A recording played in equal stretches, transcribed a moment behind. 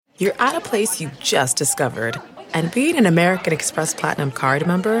you're at a place you just discovered. And being an American Express Platinum card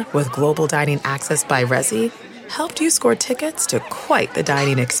member with global dining access by Resi helped you score tickets to quite the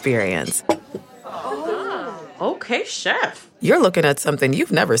dining experience. Oh, okay, chef. You're looking at something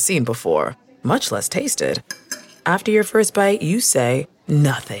you've never seen before, much less tasted. After your first bite, you say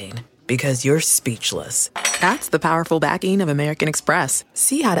nothing because you're speechless. That's the powerful backing of American Express.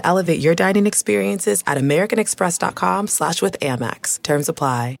 See how to elevate your dining experiences at americanexpress.com/withAmex. Terms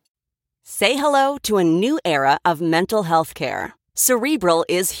apply. Say hello to a new era of mental health care. Cerebral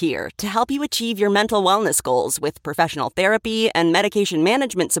is here to help you achieve your mental wellness goals with professional therapy and medication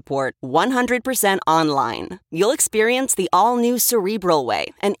management support 100% online. You'll experience the all-new Cerebral Way,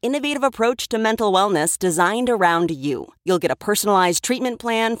 an innovative approach to mental wellness designed around you. You'll get a personalized treatment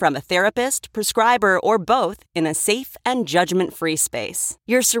plan from a therapist, prescriber, or both in a safe and judgment-free space.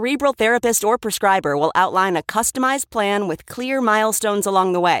 Your Cerebral therapist or prescriber will outline a customized plan with clear milestones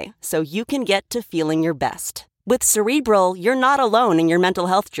along the way, so you can get to feeling your best. With Cerebral, you're not alone in your mental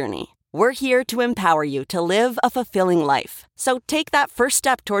health journey. We're here to empower you to live a fulfilling life. So take that first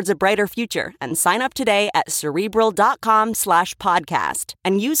step towards a brighter future and sign up today at Cerebral.com/podcast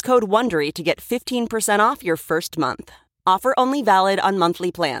and use code WONDERY to get 15% off your first month. Offer only valid on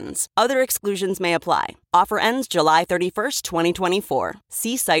monthly plans. Other exclusions may apply. Offer ends July 31st, 2024.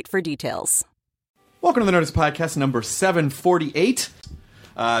 See site for details. Welcome to the Nerdist Podcast number 748.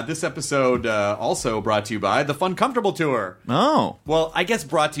 This episode also brought to you by the Fun Comfortable Tour. Oh. Well, I guess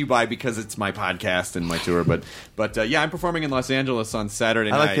brought to you by because it's my podcast and my tour, but yeah, I'm performing in Los Angeles on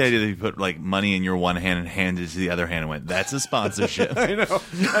Saturday night. I like the idea that you put like money in your one hand and handed it to the other hand and went, that's a sponsorship. I know.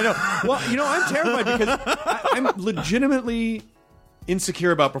 Well, I'm terrified because I'm legitimately insecure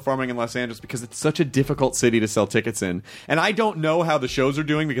about performing in Los Angeles because it's such a difficult city to sell tickets in. And I don't know how the shows are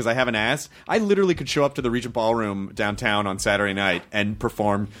doing because I haven't asked. I literally could show up to the Regent Ballroom downtown on Saturday night and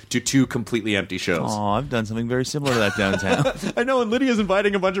perform to 2 completely empty shows. Oh, I've done something very similar to that downtown. I know, and Lydia's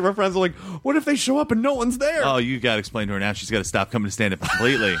inviting a bunch of her friends. I'm like, what if they show up and no one's there? Oh, you got to explain to her now. She's got to stop coming to stand-up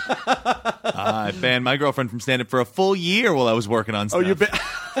completely. I banned my girlfriend from stand-up for a full year while I was working on stuff. Oh, you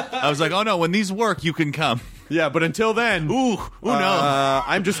I was like, oh no, when these work, you can come. Yeah, but until then, no.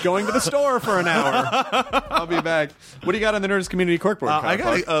 I'm just going to the store for an hour. I'll be back. What do you got on the Nerdist Community Corkboard? I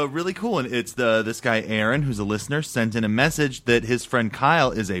got a really cool one. It's this guy Aaron, who's a listener, sent in a message that his friend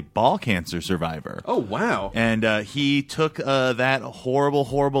Kyle is a ball cancer survivor. Oh wow! And he took that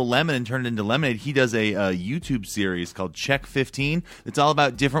horrible lemon and turned it into lemonade. He does a YouTube series called Check 15. It's all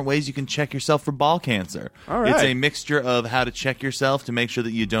about different ways you can check yourself for ball cancer. All right. It's a mixture of how to check yourself to make sure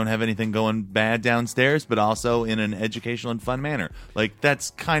that you don't have anything going bad downstairs, but also in an educational and fun manner. Like that's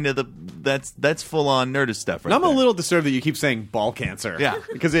kind of that's full on Nerdist stuff. Right I'm there. a little disturbed that you keep saying ball cancer. Yeah,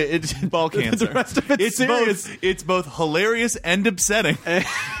 because it's ball cancer. The rest of it's serious. It's both hilarious and upsetting.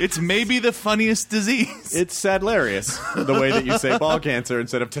 It's maybe the funniest disease. It's sadlarious the way that you say ball cancer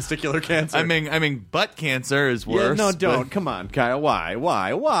instead of testicular cancer. I mean, butt cancer is worse. Yeah, no, don't. Come on, Kyle.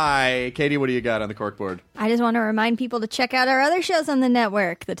 Why? Katie, what do you got on the corkboard? I just want to remind people to check out our other shows on the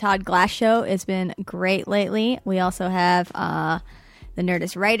network. The Todd Glass Show has been great lately. We also have the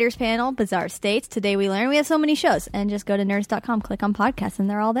Nerdist Writers Panel, Bizarre States, Today We Learn. We have so many shows. And just go to nerdist.com, click on podcasts, and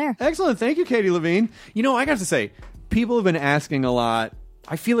they're all there. Excellent. Thank you, Katie Levine. I got to say, people have been asking a lot.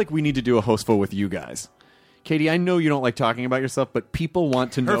 I feel like we need to do a hostful with you guys. Katie, I know you don't like talking about yourself, but people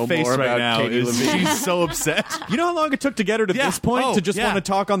want to know more about Katie Levine. She's so upset. You know how long it took to get her to this point to just want to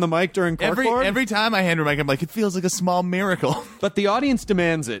talk on the mic during corkboard? Every time I hand her a mic, I'm like, it feels like a small miracle. But the audience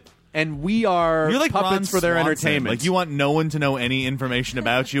demands it. And we are You're like puppets Ron for their Swanson. entertainment. Like you want no one to know any information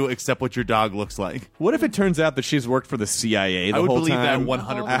about you except what your dog looks like. What if it turns out that she's worked for the CIA the whole time? I would believe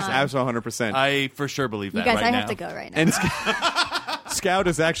that 100%. Absolutely 100%. I for sure believe that You guys, right I now. have to go right now. And Scout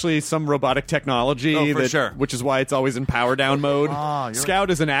is actually some robotic technology, which is why it's always in power down mode. Scout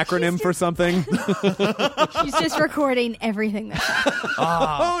is an acronym for something. She's just recording everything that's happening.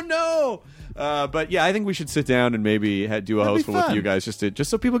 Oh no! But yeah, I think we should sit down and maybe do a hostful with you guys, just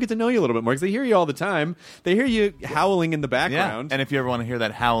so people get to know you a little bit more, because they hear you all the time. They hear you howling in the background. Yeah. And if you ever want to hear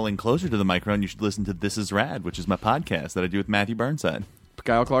that howling closer to the microphone, you should listen to This Is Rad, which is my podcast that I do with Matthew Burnside.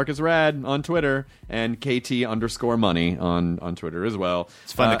 Kyle Clark is rad on Twitter, and KT_money on Twitter as well.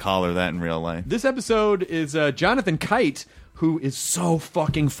 It's fun to call her that in real life. This episode is Jonathan Kite, who is so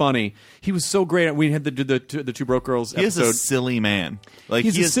fucking funny. He was so great. We had the Two Broke Girls episode. He is a silly man. Like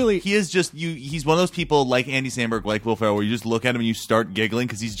He is just he's one of those people like Andy Samberg, like Will Ferrell, where you just look at him and you start giggling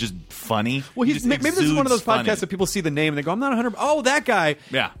because he's just funny. Well, maybe this is one of those podcasts funny. that people see the name and they go, "I'm not 100." Oh, that guy.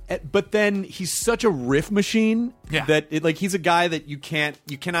 Yeah. But then he's such a riff machine Yeah. That he's a guy that you cannot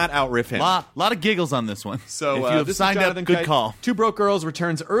outriff him. Lot of giggles on this one. So if you have this is signed up, Jonathan good Kite. call. Two Broke Girls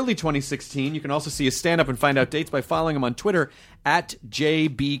returns early 2016. You can also see his stand-up and find out dates by following him on Twitter at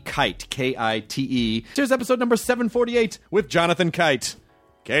JBKite, Kite. Here's episode number 748 with Jonathan Kite.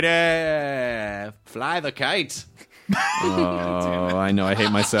 Katie, fly the kite. Oh, I know. I hate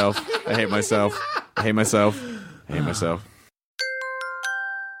myself.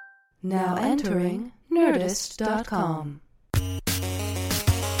 Now entering Nerdist.com.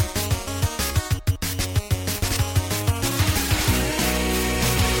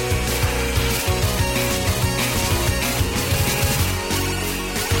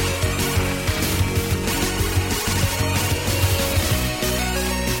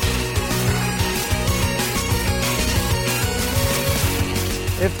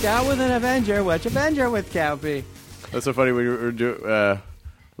 If Cow was an Avenger, which Avenger would Cow be? That's so funny when you do.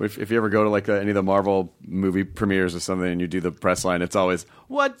 If you ever go to like any of the Marvel movie premieres or something, and you do the press line, it's always,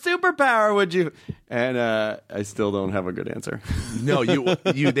 "What superpower would you?" And I still don't have a good answer. No,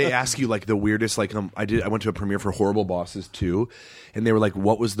 they ask you like the weirdest. Like I went to a premiere for Horrible Bosses 2, and they were like,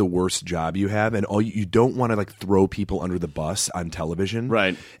 "What was the worst job you have?" And you don't want to like throw people under the bus on television,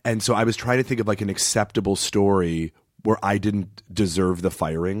 Right? And so I was trying to think of like an acceptable story where I didn't deserve the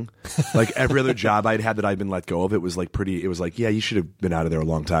firing. Like every other job I'd had that I'd been let go of, it was like, yeah, you should have been out of there a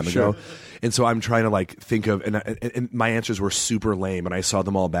long time ago. And so I'm trying to like think of, and my answers were super lame, and I saw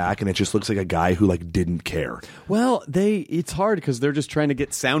them all back, and it just looks like a guy who like didn't care. Well, it's hard because they're just trying to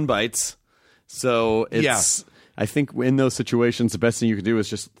get sound bites. So it's, I think in those situations, the best thing you can do is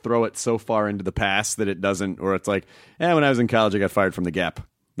just throw it so far into the past that it doesn't, or it's like, when I was in college, I got fired from the Gap.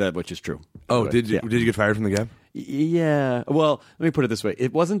 Which is true. Oh, did you get fired from the Gap? Yeah. Well, let me put it this way.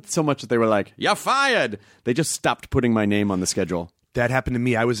 It wasn't so much that they were like, "You're fired." They just stopped putting my name on the schedule. That happened to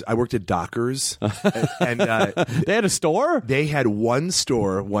me. I worked at Dockers, and they had a store. They had one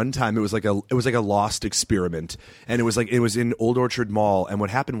store one time. It was like a lost experiment, and it was in Old Orchard Mall. And what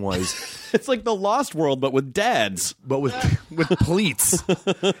happened was, it's like the Lost World, but with dads, but with pleats.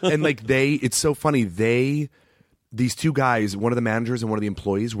 And like it's so funny. These two guys, one of the managers and one of the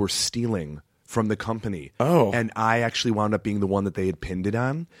employees, were stealing from the company. Oh. And I actually wound up being the one that they had pinned it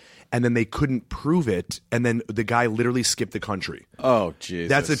on. And then they couldn't prove it. And then the guy literally skipped the country. Oh, Jesus.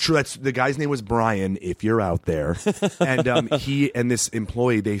 That's the guy's name was Brian, if you're out there. And he and this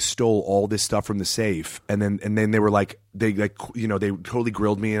employee, they stole all this stuff from the safe. And then they were like, they totally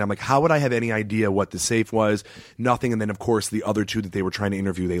grilled me, and I'm like, how would I have any idea what the safe was? Nothing. And then of course the other two that they were trying to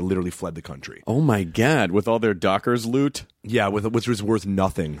interview, they literally fled the country. Oh my God, with all their Dockers loot? Yeah, which was worth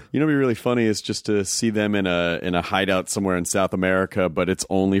nothing. You know what'd be really funny is just to see them in a hideout somewhere in South America, but it's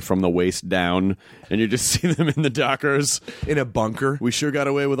only from the waist down, and you just see them in the Dockers. In a bunker. We sure got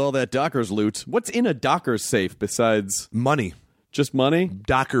away with all that Dockers loot. What's in a Dockers safe besides money? Just money?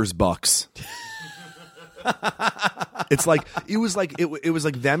 Dockers bucks. It was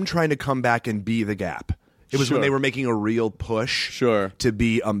like them trying to come back and be the Gap. It was when they were making a real push to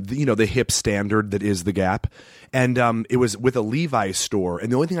be the hip standard that is the Gap. And it was with a Levi's store.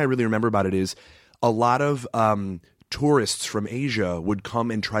 And the only thing I really remember about it is a lot of tourists from Asia would come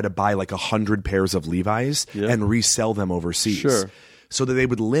and try to buy like 100 pairs of Levi's and resell them overseas. Sure. So that they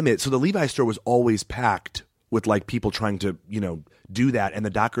would limit. So the Levi's store was always packed with like people trying to, do that, and the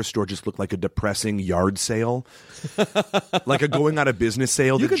Docker store just looked like a depressing yard sale, like a going out of business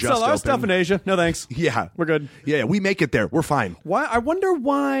sale. You that can just sell our opened. stuff in Asia. No thanks. Yeah, we're good. Yeah, we make it there. We're fine. Why? I wonder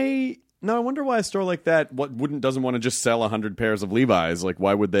why. No, I wonder why a store like that doesn't want to just sell 100 pairs of Levi's. Like,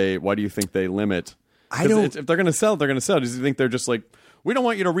 why would they? Why do you think they limit? I don't. If they're going to sell, they're going to sell. Do you think they're just like, we don't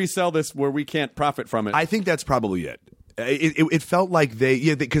want you to resell this where we can't profit from it? I think that's probably it. It felt like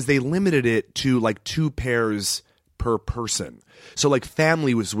because they limited it to like 2 pairs per person. So like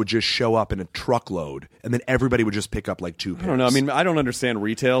families would just show up in a truckload, and then everybody would just pick up like 2 pairs. I don't know. I mean, I don't understand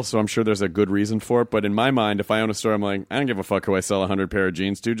retail, so I'm sure there's a good reason for it. But in my mind, if I own a store, I'm like, I don't give a fuck who I sell 100 pair of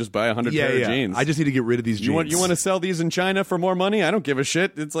jeans to. Just buy 100 pair of jeans. I just need to get rid of these jeans. You want to sell these in China for more money? I don't give a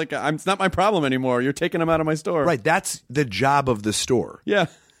shit. It's like it's not my problem anymore. You're taking them out of my store. Right. That's the job of the store. Yeah.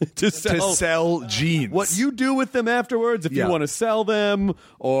 To sell jeans. What you do with them afterwards, if you want to sell them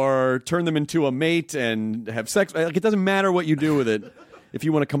or turn them into a mate and have sex, like, it doesn't matter what you do with it. If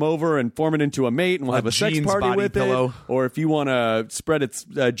you want to come over and form it into a mate and we'll have a sex party with it, or if you want to spread its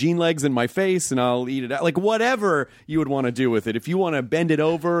jean legs in my face and I'll eat it out, like whatever you would want to do with it. If you want to bend it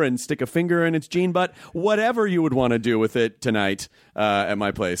over and stick a finger in its jean butt, whatever you would want to do with it tonight at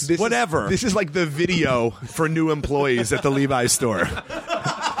my place. This is like the video for new employees at the Levi's store.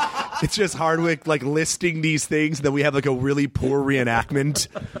 It's just Hardwick like listing these things, then we have like a really poor reenactment.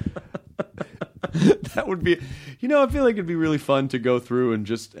 That would be, I feel like it'd be really fun to go through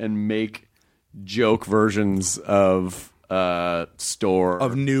and make joke versions of store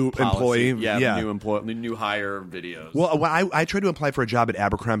of new policy. employee, new hire videos. Well, I tried to apply for a job at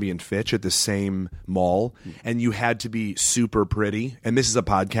Abercrombie and Fitch at the same mall, and you had to be super pretty. And this is a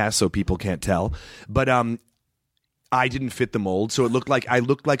podcast, so people can't tell, but I didn't fit the mold, so I looked like a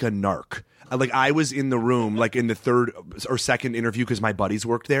narc. Like I was in the room, like in the third or second interview, because my buddies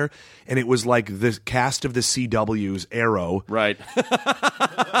worked there, and it was like the cast of the CW's Arrow, right?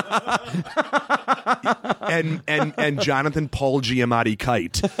 and Jonathan Paul Giamatti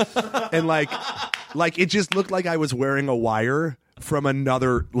Kite, and like it just looked like I was wearing a wire from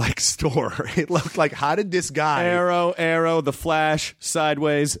another store. It looked like, how did this guy Arrow, The Flash,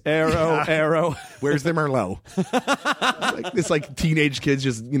 Sideways, Arrow. Where's the Merlot? This teenage kids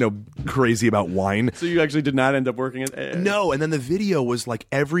just crazy about wine. So you actually did not end up working at No, and then the video was like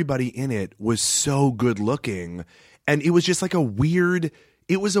everybody in it was so good looking, and it was just like a weird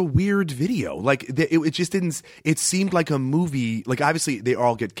video. Like it just didn't. It seemed like a movie. Like obviously they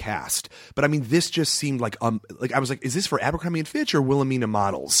all get cast, but I mean this just seemed like I was like, is this for Abercrombie and Fitch or Wilhelmina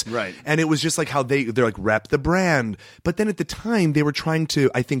Models? Right. And it was just like how they're like rep the brand, but then at the time they were trying to,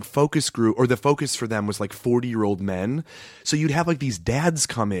 I think, focus group, or the focus for them was like 40-year-old men. So you'd have like these dads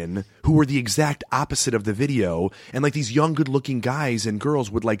come in who were the exact opposite of the video, and like these young, good-looking guys and girls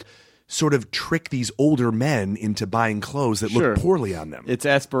would like sort of trick these older men into buying clothes that look poorly on them. It's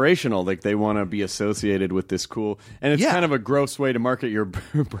aspirational. Like they want to be associated with this cool, and it's kind of a gross way to market your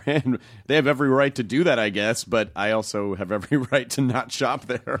brand. They have every right to do that, I guess, but I also have every right to not shop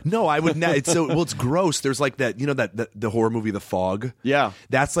there. No, I would not. It's gross. There's like that, the horror movie The Fog. Yeah.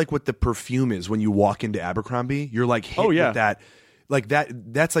 That's like what the perfume is when you walk into Abercrombie. You're like hit with that. Like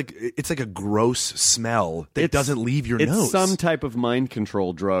that's like, it's like a gross smell that doesn't leave your nose. It's some type of mind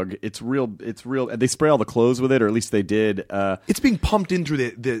control drug. It's real. They spray all the clothes with it, or at least they did. It's being pumped in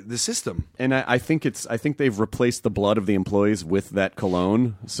through the system. And I think they've replaced the blood of the employees with that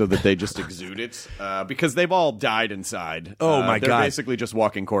cologne so that they just exude it, because they've all died inside. Oh my God. They're basically just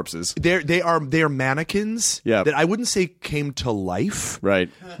walking corpses. They are mannequins that I wouldn't say came to life. Right.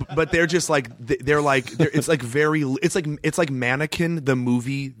 But they're just like, it's like Mannequin the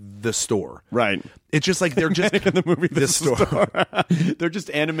movie The Store. Right. It's just like they're just in the movie The Store. They're just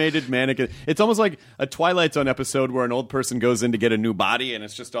animated mannequin. It's almost like a Twilight Zone episode where an old person goes in to get a new body, and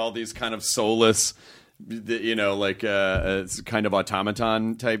it's just all these kind of soulless, it's kind of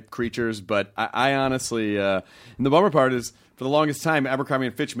automaton type creatures. But I honestly, and the bummer part is, for the longest time, Abercrombie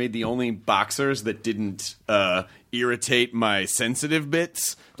and Fitch made the only boxers that didn't irritate my sensitive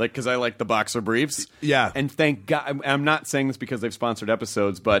bits, like because I like the boxer briefs. Yeah. And thank God, I'm not saying this because they've sponsored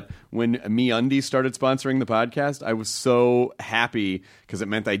episodes, but when MeUndies started sponsoring the podcast, I was so happy because it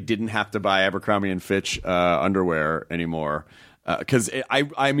meant I didn't have to buy Abercrombie and Fitch underwear anymore. Because I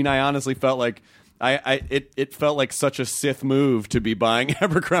honestly felt like it felt like such a Sith move to be buying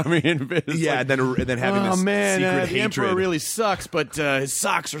Abercrombie and Fitch. Yeah, like, and then having this secret the hatred. Emperor really sucks, but his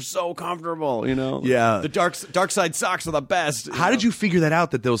socks are so comfortable. Yeah, the dark side socks are the best. How did you figure that out,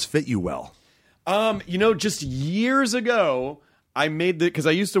 that those fit you well? Just years ago, I made because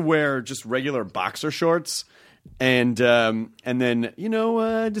I used to wear just regular boxer shorts. And then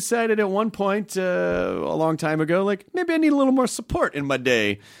decided at one point a long time ago, like maybe I need a little more support in my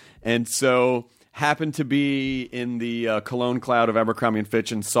day, and so happened to be in the cologne cloud of Abercrombie and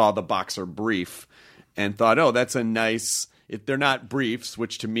Fitch and saw the boxer brief and thought, oh, that's a nice. They're not briefs,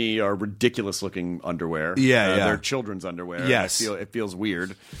 which to me are ridiculous looking underwear. Yeah. They're children's underwear. Yes, it feels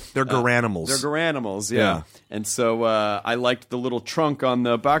weird. They're garanimals. They're garanimals. Yeah. And so I liked the little trunk on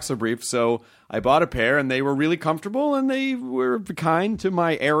the boxer brief, so I bought a pair, and they were really comfortable, and they were kind to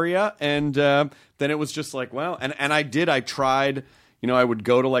my area. And then it was just like, well, and I tried. I would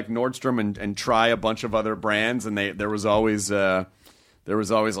go to like Nordstrom and try a bunch of other brands, and there was always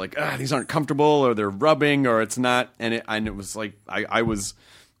like, these aren't comfortable, or they're rubbing, or it's not, and it was like I was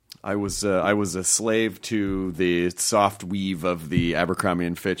a slave to the soft weave of the Abercrombie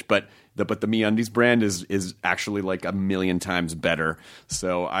and Fitch, but the MeUndies brand is actually like a million times better.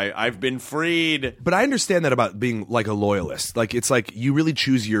 So I've been freed. But I understand that about being like a loyalist. Like it's like you really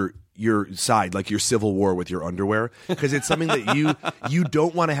choose your side, like your civil war with your underwear, because it's something that you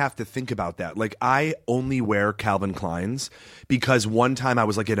don't want to have to think about that. Like I only wear Calvin Kleins because one time I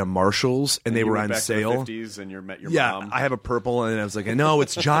was like at a Marshalls and they were on sale. To the 50s and you met your yeah, mom. I have a purple and I was like, no,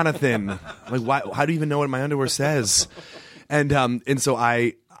 it's Jonathan. Like, why? How do you even know what my underwear says? And so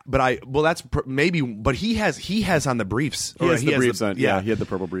that's maybe, but he has on the briefs. He has the briefs on. Yeah, he had the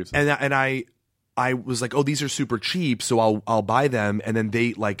purple briefs. And I was like, oh, these are super cheap, so I'll buy them. And then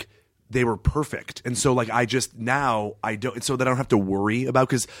they were perfect. And so like I don't, so that I don't have to worry about,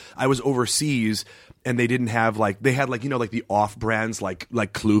 because I was overseas and they didn't have they had like the off brands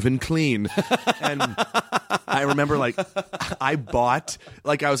like Cloven Clean. And I remember I bought,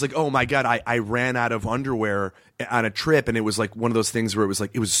 I was like, oh my God, I ran out of underwear on a trip, and it was like one of those things where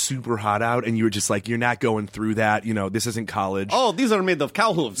it was super hot out, and you were just like, you're not going through that, this isn't college. Oh, these are made of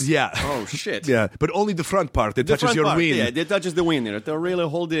cow hooves. Yeah. Oh shit. Yeah, but only the front part that touches your ween. Yeah, it touches the ween. It really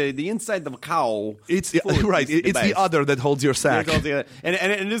hold the inside of a cow. It's right. It's the other that holds your sack. And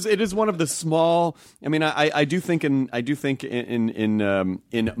it is one of the small. I mean, I do think in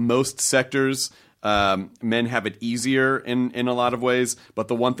most sectors, men have it easier in a lot of ways, but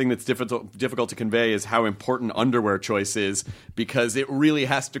the one thing that's difficult to convey is how important underwear choice is, because it really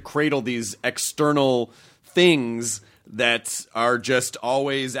has to cradle these external things that are just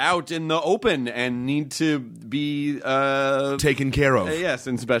always out in the open and need to be taken care of. Yes,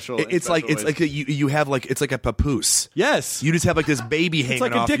 in special. It's in like special it's ways. like you have it's like a papoose. Yes, you just have this baby hanging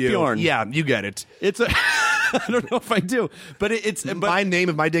like a off dick you. Bjorn. Yeah, you get it. It's a. I don't know if I do, but my name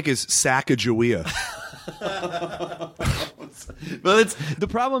of my dick is Sacagawea. But the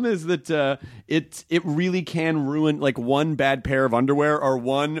problem is that it really can ruin one bad pair of underwear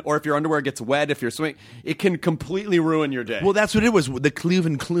or if your underwear gets wet, if you're swimming, it can completely ruin your day. Well, that's what it was. The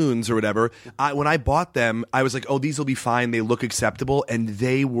Cleven Clunes or whatever. When I bought them, I was like, oh, these will be fine. They look acceptable, and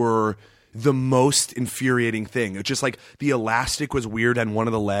they were the most infuriating thing. It's just the elastic was weird on one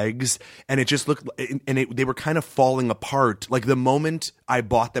of the legs, and it just looked, they were kind of falling apart. The moment I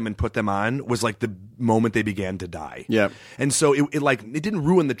bought them and put them on was the moment they began to die. Yeah. And so it didn't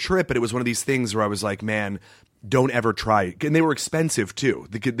ruin the trip, but it was one of these things where I was like, man, don't ever try it. And they were expensive too.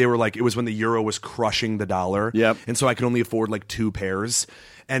 They were it was when the euro was crushing the dollar. Yep. And so I could only afford 2 pairs.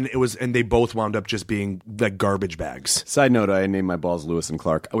 And they both wound up just being garbage bags. Side note: I named my balls Lewis and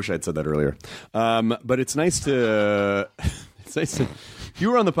Clark. I wish I had said that earlier. But it's nice to. You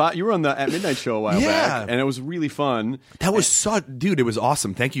were on the At Midnight show a while back, and it was really fun. That was dude. It was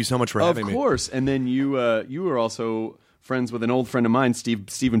awesome. Thank you so much for having me. Of course. And then you were also friends with an old friend of mine,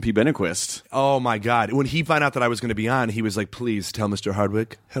 Stephen P. Benequist. Oh my God! When he found out that I was going to be on, he was like, "Please tell Mr.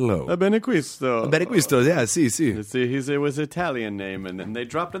 Hardwick hello." Benequisto. Benequisto, yeah, see. It was Italian name, and then they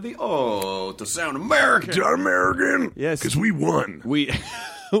dropped to sound American. To American, yes, because we won.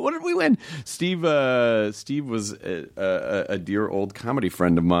 What did we win? Steve was a dear old comedy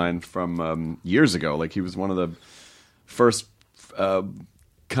friend of mine from years ago. He was one of the first.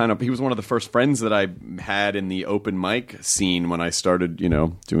 He was one of the first friends that I had in the open mic scene when I started,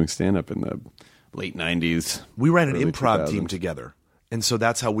 doing stand-up in the late 90s. We ran an improv team together, and so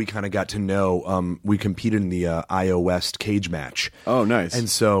that's how we kind of got to know. We competed in the IO West cage match. Oh, nice. And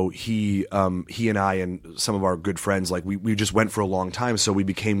so he and I and some of our good friends, we just went for a long time, so we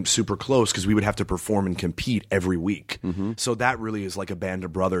became super close because we would have to perform and compete every week. Mm-hmm. So that really is like a band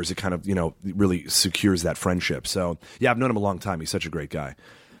of brothers. It kind of, really secures that friendship. So yeah, I've known him a long time. He's such a great guy.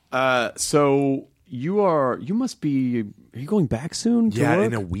 So you must be. Are you going back soon? Yeah, work?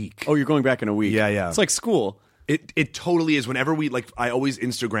 in a week. Oh, you're going back in a week. Yeah. It's like school. It totally is. Whenever I always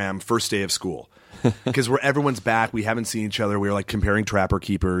Instagram first day of school because everyone's back. We haven't seen each other. We were comparing Trapper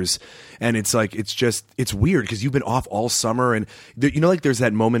Keepers, and it's weird because you've been off all summer, and there's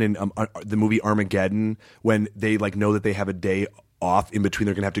that moment in the movie Armageddon when they know that they have a day off in between.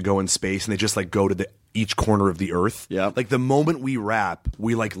 They're gonna have to go in space, and they just go to each corner of the earth. Yeah. The moment we wrap,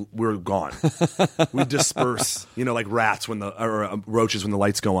 we're gone. We disperse, like rats or roaches when the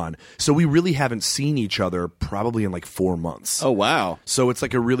lights go on. So we really haven't seen each other probably in 4 months. Oh wow. So it's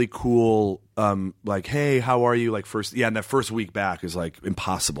a really cool hey, how are you? And that first week back is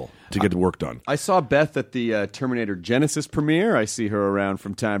impossible to get the work done. I saw Beth at the Terminator Genesis premiere. I see her around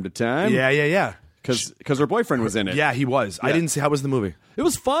from time to time. Yeah. Because her boyfriend was in it. Yeah, he was. Yeah. I didn't see. How was the movie? It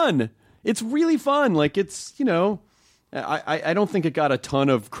was fun. It's really fun. It's, I don't think it got a ton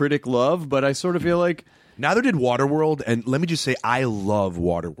of critic love, but I sort of feel like neither did Waterworld. And let me just say, I love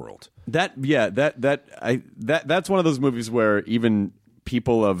Waterworld. That's one of those movies where even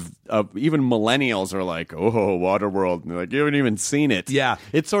people even millennials are like, oh, Waterworld. And they're like, you haven't even seen it. Yeah.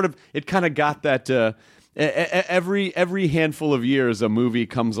 It kind of got that, every handful of years a movie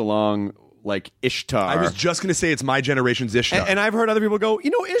comes along like Ishtar. I was just going to say it's my generation's Ishtar. And I've heard other people go,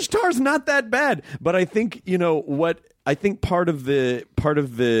 Ishtar's not that bad. But I think, I think part of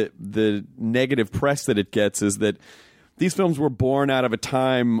the negative press that it gets is that these films were born out of a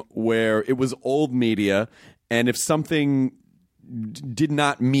time where it was old media, and if something did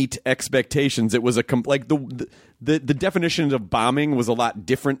not meet expectations. It was like the definition of bombing was a lot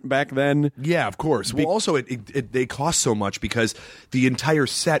different back then. Yeah, of course. Well, also they cost so much because the entire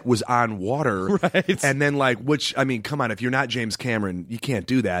set was on water, right? And then which I mean, come on, if you're not James Cameron, you can't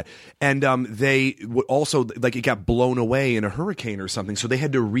do that. And they also it got blown away in a hurricane or something, so they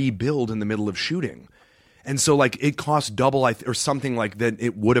had to rebuild in the middle of shooting. And so, it cost double, or something like that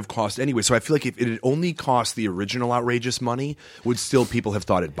it would have cost anyway. So I feel like if it had only cost the original outrageous money, would still people have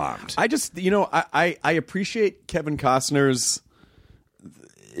thought it bombed? I just, I appreciate Kevin Costner's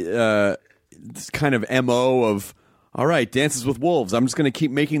this kind of MO of, all right, Dances with Wolves. I'm just going to keep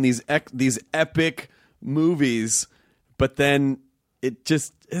making these epic movies, but then it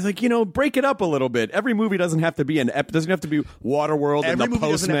just is break it up a little bit. Every movie doesn't have to be doesn't have to be Waterworld and The Every movie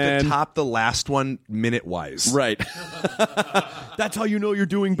Postman. doesn't have to top the last one minute-wise. Right. That's how you know you're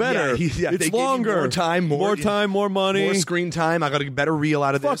doing better. Yeah, it's longer. More time, more money. More screen time. I got a better reel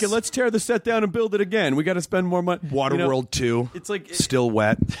out of Fuck this. it, let's tear the set down and build it again. We got to spend more money. Waterworld 2. It's like still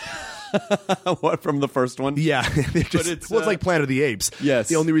wet. What, from the first one? Yeah. It's like Planet of the Apes. Yes.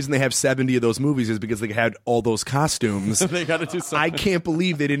 The only reason they have 70 of those movies is because they had all those costumes. They got to do something. I can't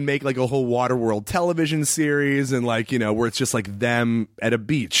believe they didn't make a whole Waterworld television series and where it's just them at a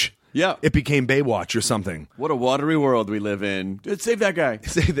beach. Yeah. It became Baywatch or something. What a watery world we live in. Save that guy.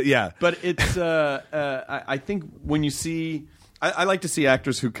 Yeah. But it's, I think when you see, I like to see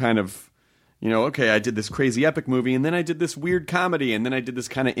actors who kind of, okay, I did this crazy epic movie, and then I did this weird comedy, and then I did this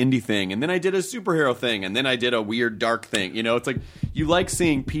kind of indie thing, and then I did a superhero thing, and then I did a weird dark thing. It's like you like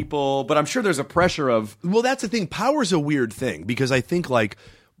seeing people, but I'm sure there's a pressure of. Well, that's the thing. Power's a weird thing because I think like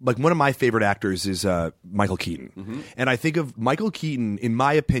one of my favorite actors is Michael Keaton, and I think of Michael Keaton, in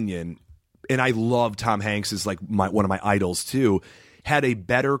my opinion, and I love Tom Hanks as one of my idols too. Had a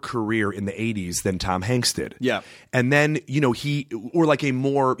better career in the 80s than Tom Hanks did. Yeah. And then, he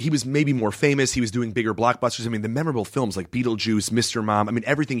was maybe more famous. He was doing bigger blockbusters. I mean, the memorable films like Beetlejuice, Mr. Mom, I mean,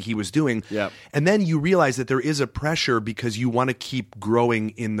 everything he was doing. Yeah. And then you realize that there is a pressure because you want to keep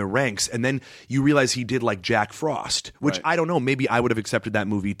growing in the ranks. And then you realize he did Jack Frost, which right. I don't know, maybe I would have accepted that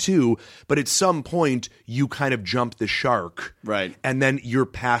movie too. But at some point, you kind of jump the shark. Right. And then you're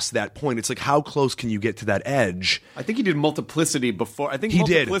past that point. It's how close can you get to that edge? I think he did Multiplicity before. I think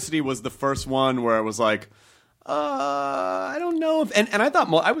Multiplicity was the first one where it was I don't know if, and I thought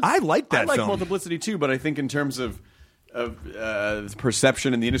I liked that I like film. Multiplicity too, but I think in terms of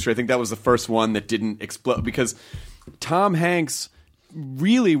perception in the industry, I think that was the first one that didn't explode because Tom Hanks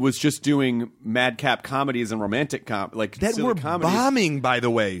really was just doing madcap comedies and romantic that silly were comedies. Bombing, by the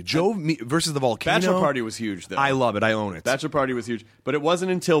way. Joe versus the Volcano. Bachelor Party was huge, though. I love it. I own it. Bachelor Party was huge, but it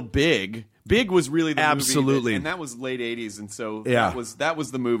wasn't until Big. Big was really the absolutely, movie and that was late '80s, and so yeah. that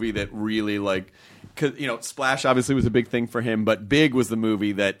was the movie that really because Splash obviously was a big thing for him, but Big was the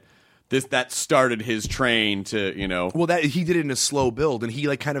movie that started his train to Well, that he did it in a slow build, and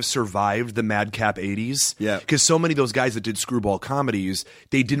he kind of survived the madcap 80s. Yeah, because so many of those guys that did screwball comedies,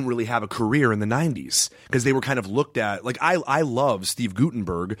 they didn't really have a career in the 90s because they were kind of looked at. I love Steve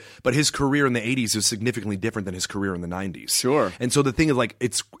Guttenberg, but his career in the 80s is significantly different than his career in the 90s. Sure. And so the thing is,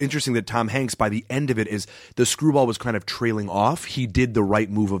 it's interesting that Tom Hanks, by the end of it, is the screwball was kind of trailing off. He did the right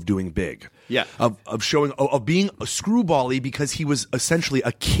move of doing Big. Yeah, of showing of being a screwball-y because he was essentially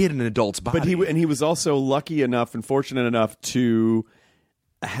a kid in an adult's body. But he was also lucky enough and fortunate enough to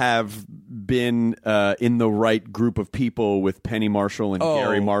have been in the right group of people with Penny Marshall and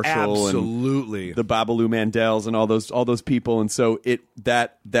Gary Marshall, absolutely, and the Babalu Mandels and all those people, and so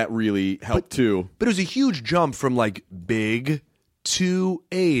that really helped too. But it was a huge jump from Big to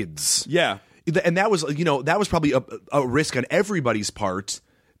AIDS. Yeah, and that was probably a risk on everybody's part.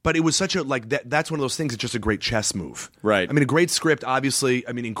 But it was such a that's one of those things. It's just a great chess move, right? I mean, a great script, obviously.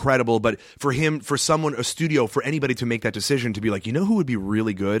 I mean, incredible. But for a studio, for anybody to make that decision to be who would be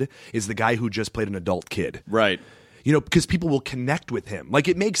really good is the guy who just played an adult kid, right? Because people will connect with him.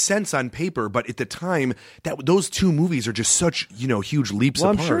 It makes sense on paper, but at the time, those two movies are just such huge leaps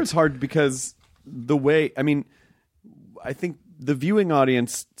apart. I'm sure it's hard because I think the viewing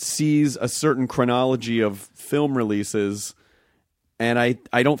audience sees a certain chronology of film releases. And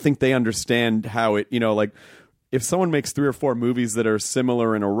I don't think they understand how it, if someone makes 3 or 4 movies that are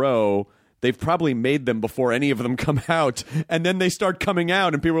similar in a row, they've probably made them before any of them come out. And then they start coming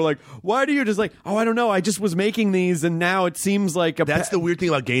out and people are like, why do you just oh, I don't know. I just was making these and now it seems like That's the weird thing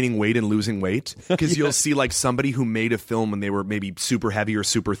about gaining weight and losing weight. Because you'll see somebody who made a film when they were maybe super heavy or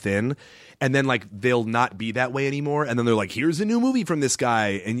super thin. And then they'll not be that way anymore. And then they're here's a new movie from this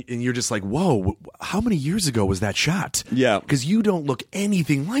guy. And you're just whoa, how many years ago was that shot? Yeah. Because you don't look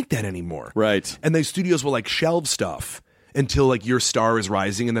anything like that anymore. Right. And the studios will shelve stuff. until like your star is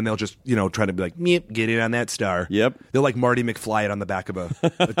rising, and then they'll just try to be like, meep, get in on that star. Yep. They'll like Marty McFly it on the back of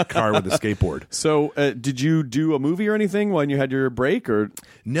a car with a skateboard. So did you do a movie or anything when you had your break? Or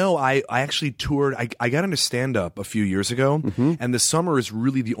no, I actually toured. I got into stand up a few years ago, and the summer is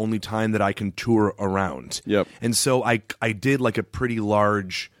really the only time that I can tour around. Yep. And so I did like a pretty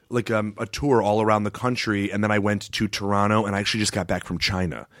large a tour all around the country, and then I went to Toronto, and I actually just got back from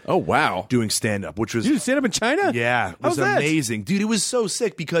China. Oh wow, doing stand up, which was you did stand up in China? Yeah, it was amazing, dude. It was so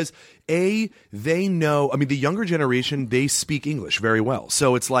sick because they know. I mean, the younger generation, they speak English very well,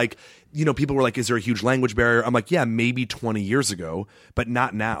 so it's like. People were like, is there a huge language barrier? I'm like, yeah, maybe 20 years ago, but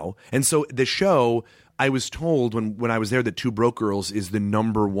not now. And so the show, I was told when I was there that Two Broke Girls is the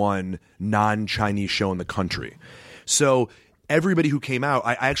 #1 non-Chinese show in the country. So everybody who came out,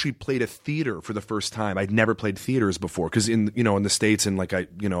 I actually played a theater for the first time. I'd never played theaters before because in the States and like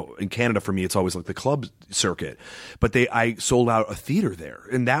in Canada for me, it's always like the club circuit. But I sold out a theater there,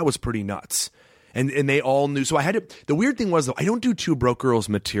 and that was pretty nuts. And they all knew. So I had to. The weird thing was though, I don't do Two Broke Girls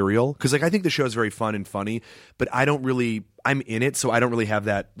material because like I think the show is very fun and funny, but I don't really. I'm in it, so I don't really have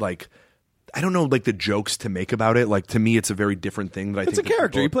that like. I don't know like the jokes to make about it. Like to me, it's a very different thing that I think. It's a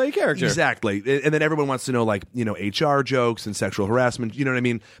character. You play a character. Exactly. And then everyone wants to know like HR jokes and sexual harassment. You know what I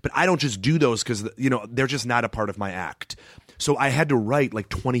mean? But I don't just do those because they're just not a part of my act. So I had to write like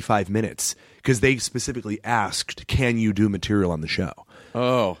 25 minutes because they specifically asked, "Can you do material on the show?"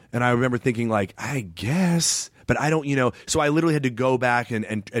 Oh. And I remember thinking like, I guess, but I don't, so I literally had to go back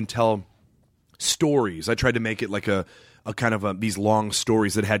and tell stories. I tried to make it like a kind of these long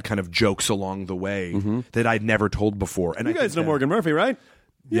stories that had kind of jokes along the way that I'd never told before. And you guys know Morgan Murphy, right?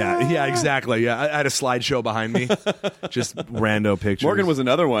 Yeah, exactly. Yeah, I had a slideshow behind me, just rando pictures. Morgan was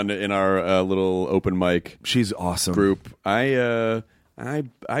another one in our little open mic. She's awesome Group. I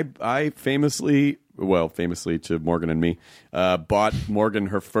famously to Morgan and me, bought Morgan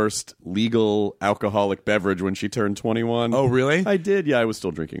her first legal alcoholic beverage when she turned 21. Oh, really? I did. Yeah, I was still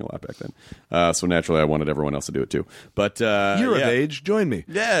drinking a lot back then. So naturally, I wanted everyone else to do it too. But you're of age. Join me.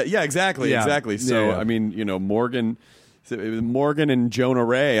 Yeah, exactly. So, yeah. I mean, Morgan and Jonah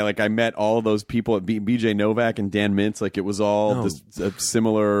Ray, like I met all those people at BJ Novak and Dan Mintz. Like it was all this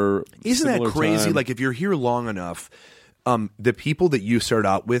similar. Isn't that crazy? Time. Like if you're here long enough, the people that you start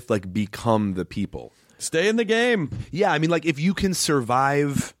out with like become the people. Stay in the game. Yeah, I mean, like if you can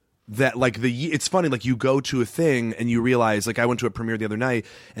survive that, like it's funny. Like you go to a thing and you realize, like I went to a premiere the other night,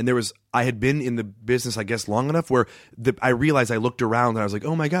 and I had been in the business, I guess, long enough where I realized I looked around and I was like,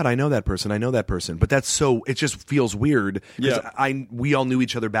 oh my god, I know that person. But that's so it just feels weird because we all knew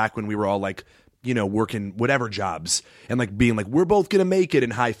each other back when we were all like. Working whatever jobs and like being like, we're both going to make it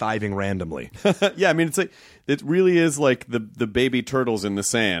and high-fiving randomly. Yeah. I mean, it's like, it really is like the baby turtles in the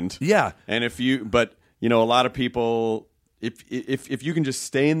sand. Yeah. And a lot of people, if you can just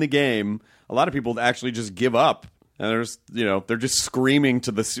stay in the game, a lot of people actually just give up. And they're just screaming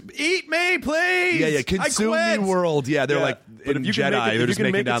to eat me, please. Yeah, consume me world. Yeah, they're like but in if you Jedi. They're just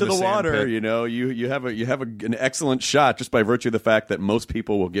making make it down to the water. pit. You have an excellent shot just by virtue of the fact that most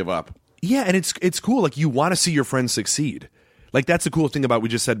people will give up. Yeah, and it's cool. Like you want to see your friends succeed. Like that's the cool thing about we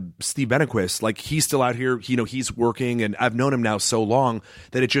just said Steve Benequist. Like he's still out here. He's working, and I've known him now so long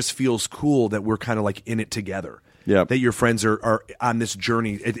that it just feels cool that we're kind of like in it together. Yeah, that your friends are on this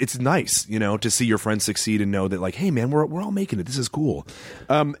journey. It's nice, to see your friends succeed and know that, like, hey, man, we're all making it. This is cool.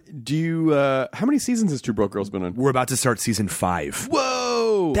 Do you? How many seasons has Two Broke Girls been on? We're about to start season 5.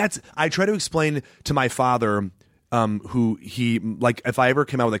 Whoa! I try to explain to my father. Who he like? If I ever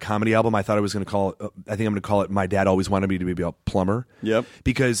came out with a comedy album, I thought I was going to call it. I think I'm going to call it. My dad always wanted me to be a plumber. Yep.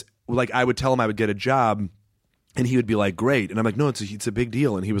 Because like I would tell him I would get a job. And he would be like, "Great," and I'm like, "No, it's a big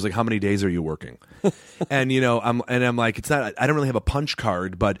deal." And he was like, "How many days are you working?" And I'm like, "It's not. I don't really have a punch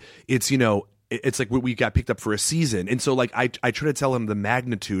card, but it's it's like we got picked up for a season." And so like I try to tell him the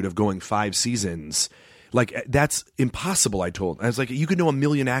magnitude of going 5 seasons. Like that's impossible. I told. I was like, you could know a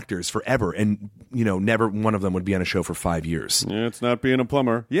million actors forever, and never one of them would be on a show for 5 years. Yeah, it's not being a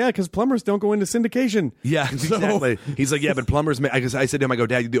plumber. Yeah, because plumbers don't go into syndication. Yeah, exactly. He's like, yeah, but plumbers. I said to him, I go,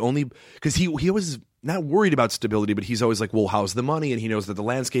 Dad, the only because he was not worried about stability, but he's always like, well, how's the money? And he knows that the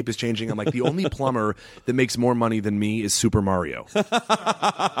landscape is changing. I'm like, the only plumber that makes more money than me is Super Mario.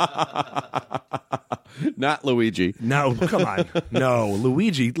 Not Luigi. No, come on. No,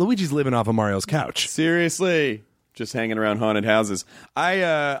 Luigi's living off of Mario's couch. Seriously. Just hanging around haunted houses. I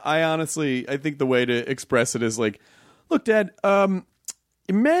honestly, I think the way to express it is like, look, Dad,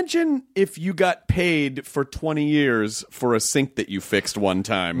 imagine if you got paid for 20 years for a sink that you fixed one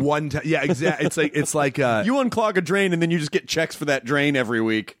time. Yeah, exactly. It's like you unclog a drain and then you just get checks for that drain every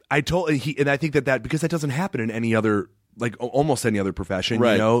week. And I think that because that doesn't happen in any other like almost any other profession,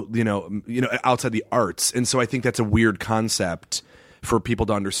 Right. you know, outside the arts. And so I think that's a weird concept for people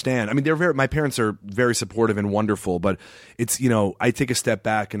to understand. I mean, my parents are very supportive and wonderful, but it's, you know, I take a step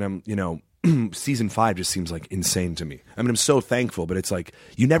back and I'm, you know, season 5 just seems like insane to me. I mean, I'm so thankful, but it's like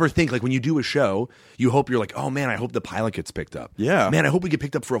you never think, like when you do a show, you hope, you're like, oh man, I hope the pilot gets picked up. Yeah. Man, I hope we get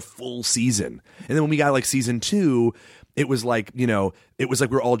picked up for a full season. And then when we got like season 2, it was like, you know, it was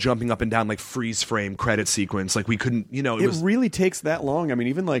like we're all jumping up and down, like freeze frame credit sequence. Like we couldn't, you know, It really takes that long. I mean,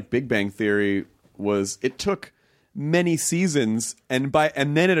 even like Big Bang Theory it took many seasons, and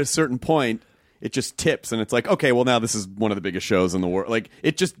then at a certain point it just tips and it's like, okay, well now this is one of the biggest shows in the world. Like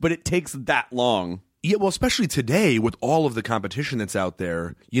but it takes that long. Yeah, well, especially today with all of the competition that's out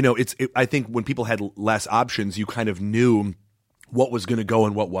there, you know, I think when people had less options, you kind of knew what was going to go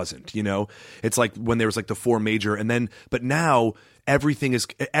and what wasn't, you know? It's like when there was like the 4 major, but now everything is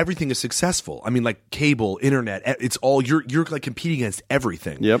successful. I mean, like cable, internet, it's all, you're like competing against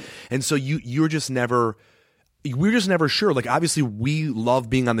everything. Yep. And so we're just never sure. Like, obviously, we love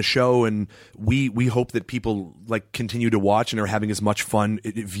being on the show, and we hope that people like continue to watch and are having as much fun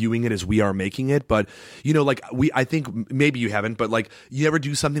viewing it as we are making it. But you know, like I think maybe you haven't, but like you ever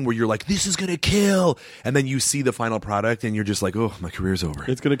do something where you're like, this is gonna kill, and then you see the final product, and you're just like, oh, my career's over.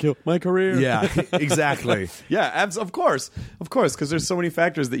 It's gonna kill my career. Yeah, exactly. Yeah, of course, because there's so many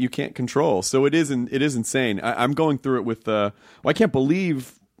factors that you can't control. So it is insane. I'm going through it with. I can't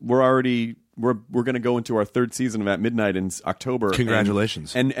believe we're going to go into our 3rd season of At Midnight in October.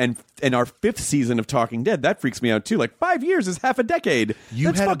 Congratulations. And our 5th season of Talking Dead. That freaks me out too. Like 5 years is half a decade.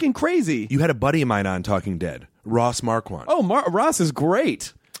 That's fucking crazy. You had a buddy of mine on Talking Dead, Ross Marquand. Oh, Ross is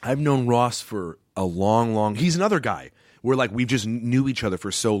great. I've known Ross for a long. He's another guy where like we just knew each other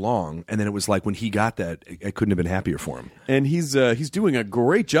for so long, and then it was like when he got that, I couldn't have been happier for him. And he's doing a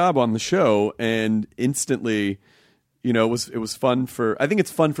great job on the show, and instantly, you know, it was fun I think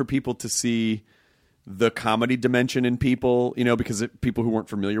it's fun for people to see the comedy dimension in people, you know, because people who weren't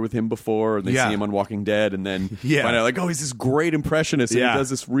familiar with him before, and they see him on Walking Dead, and then find out like, oh, he's this great impressionist, and he does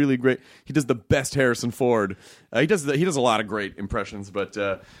this really great. He does the best Harrison Ford. He does a lot of great impressions, but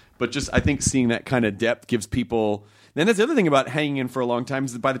just I think seeing that kind of depth gives people. And that's the other thing about hanging in for a long time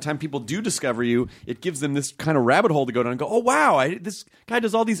is that by the time people do discover you, it gives them this kind of rabbit hole to go down and go, oh, wow, this guy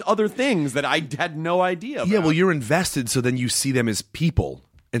does all these other things that I had no idea about. Yeah, well, you're invested, so then you see them as people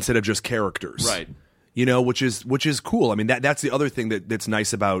instead of just characters. Right. You know, which is cool. I mean, that's the other thing that's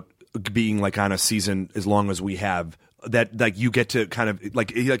nice about being like on a season as long as we have. That like you get to kind of like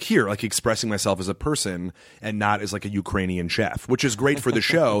here, like expressing myself as a person and not as like a Ukrainian chef, which is great for the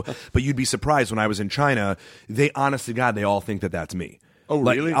show. But you'd be surprised when I was in China, they honest to God, they all think that that's me. Oh,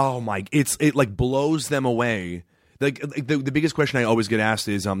 like, really? Oh my! It like blows them away. Like the biggest question I always get asked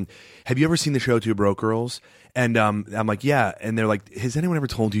is, have you ever seen the show Two Broke Girls? And I'm like, yeah. And they're like, has anyone ever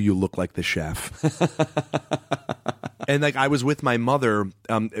told you look like the chef? And like I was with my mother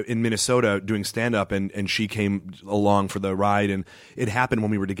in Minnesota doing stand-up, and she came along for the ride, and it happened when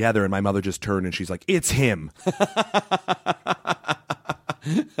we were together, and my mother just turned and she's like, it's him.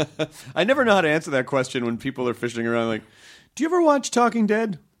 I never know how to answer that question when people are fishing around like, do you ever watch Talking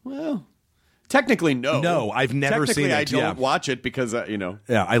Dead? Well, technically, no. No, I've never seen it. I don't watch it because, you know.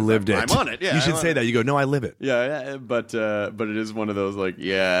 Yeah, I lived it. I'm on it. Yeah, you should say that. You go, no, I live it. Yeah, but it is one of those like,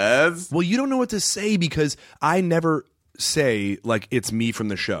 yes. Well, you don't know what to say because I never say like it's me from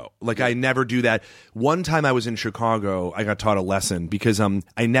the show. Like I never do that. One time I was in Chicago, I got taught a lesson because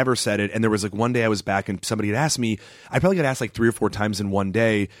I never said it, and there was like one day I was back and somebody had asked me. I probably got asked like 3 or 4 times in one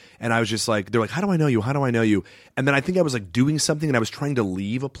day, and I was just like, they're like, how do I know you? How do I know you? And then I think I was like doing something, and I was trying to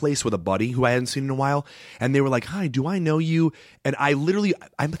leave a place with a buddy who I hadn't seen in a while, and they were like, hi, do I know you? And I think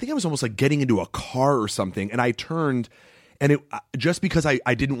I was almost like getting into a car or something, and I turned, and it just because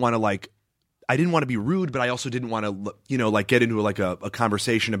I didn't want to like. I didn't want to be rude, but I also didn't want to, you know, like get into like a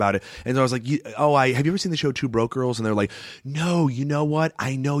conversation about it. And so I was like, have you ever seen the show Two Broke Girls? And they're like, no, you know what?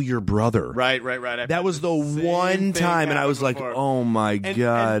 I know your brother. Right. That was the one time. And I was like, oh my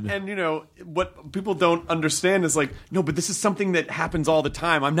God. And, you know, what people don't understand is like, no, but this is something that happens all the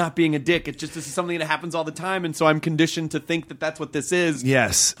time. I'm not being a dick. It's just, this is something that happens all the time. And so I'm conditioned to think that that's what this is.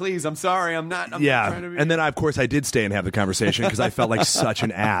 Yes. Please, I'm sorry. I'm not trying to be. And then, of course, I did stay and have the conversation because I felt like such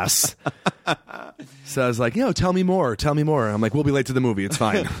an ass. So I was like, tell me more. I'm like, we'll be late to the movie. It's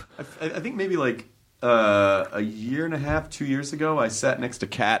fine. I think maybe like a year and a half, 2 years ago, I sat next to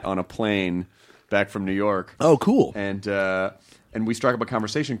Kat on a plane back from New York. Oh, cool. And we struck up a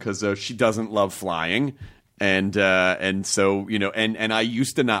conversation because she doesn't love flying. And so, you know, and I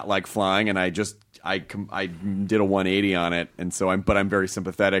used to not like flying, and I did a 180 on it. And so I'm very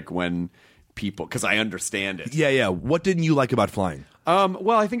sympathetic when people because I understand it. Yeah. What didn't you like about flying?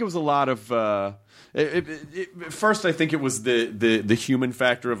 Well, I think it was a lot of. First, I think it was the human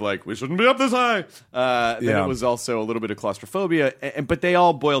factor of like we shouldn't be up this high. Then it was also a little bit of claustrophobia, but they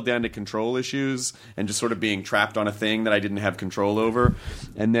all boiled down to control issues and just sort of being trapped on a thing that I didn't have control over.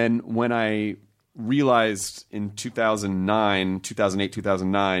 And then when I realized in 2008,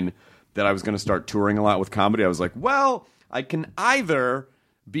 2009 that I was going to start touring a lot with comedy, I was like, well, I can either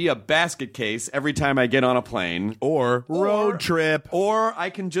be a basket case every time I get on a plane or road trip, or I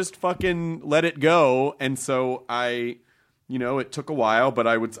can just fucking let it go. And so it took a while, but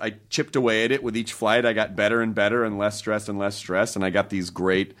I chipped away at it with each flight. I got better and better and less stressed, and I got these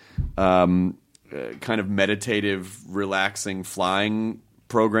great kind of meditative, relaxing flying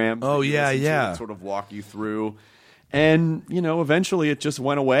programs. Oh yeah. That sort of walk you through. And eventually it just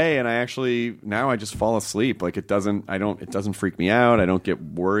went away, and now I just fall asleep. Like it doesn't freak me out. I don't get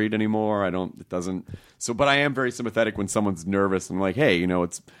worried anymore. But I am very sympathetic when someone's nervous. I'm like, hey,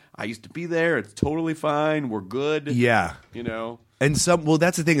 I used to be there. It's totally fine. We're good. Yeah. And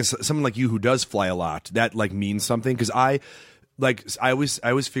that's the thing is someone like you who does fly a lot, that like means something. Cause I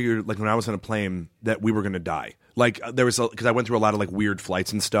always figured like when I was on a plane that we were going to die. Like there was because I went through a lot of like weird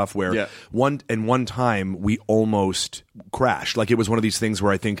flights and stuff where one time we almost crashed. Like it was one of these things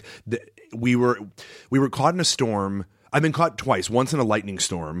where I think that we were caught in a storm. I've been caught twice. Once in a lightning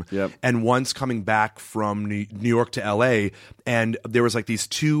storm, and once coming back from New York to L.A. And there was like these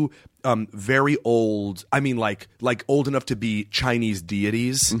two very old. I mean, like old enough to be Chinese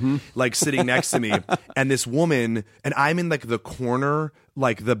deities, like sitting next to me, and this woman, and I'm in like the corner,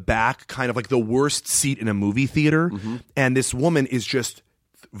 like the back, kind of like the worst seat in a movie theater, and this woman is just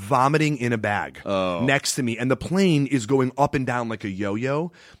vomiting in a bag next to me, and the plane is going up and down like a yo-yo,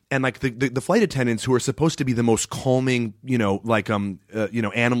 and like the flight attendants, who are supposed to be the most calming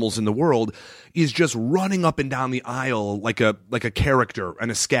animals in the world, is just running up and down the aisle like a character and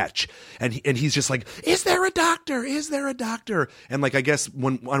a sketch, and he's just like, is there a doctor, and like I guess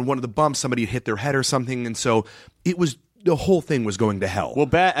on one of the bumps somebody hit their head or something, and so the whole thing was going to hell. Well,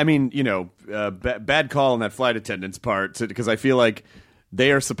 bad call on that flight attendant's part, because I feel like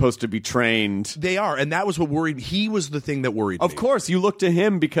they are supposed to be trained. They are, and that was what worried. He was the thing that worried me. Of course, you look to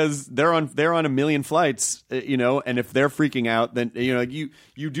him because they're on a million flights, and if they're freaking out, then you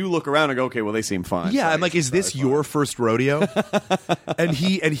do look around and go, okay, well they seem fine. Yeah, I'm like, is this your first rodeo? and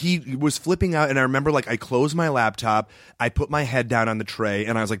he was flipping out, and I remember like I closed my laptop, I put my head down on the tray,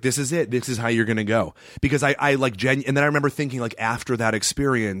 and I was like, this is it. This is how you're gonna go, because and then I remember thinking like after that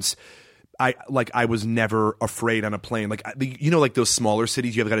experience, I was never afraid on a plane. Like, like those smaller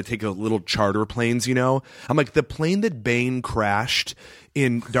cities, you have got to take a little charter planes, I'm like, the plane that Bane crashed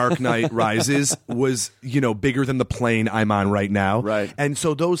in Dark Knight Rises was, bigger than the plane I'm on right now. Right. And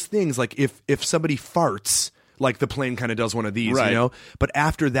so those things, like if somebody farts, like the plane kind of does one of these, But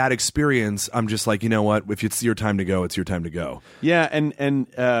after that experience, I'm just like, you know what? If it's your time to go, it's your time to go. Yeah, and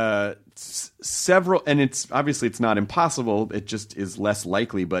several, and it's obviously it's not impossible. It just is less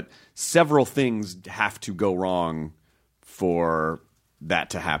likely. But several things have to go wrong for that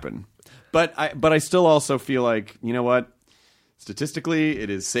to happen. But I still also feel like, you know what? Statistically, it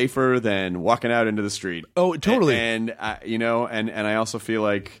is safer than walking out into the street. Oh, totally. And I also feel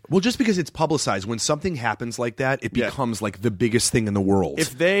like, well, just because it's publicized, when something happens like that, it becomes like the biggest thing in the world.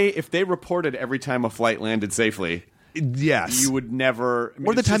 If they reported every time a flight landed safely, yes, you would never.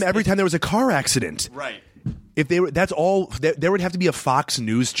 Or every time there was a car accident, right? If that's all, there would have to be a Fox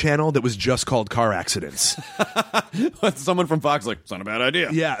News channel that was just called car accidents. Someone from Fox like, it's not a bad idea.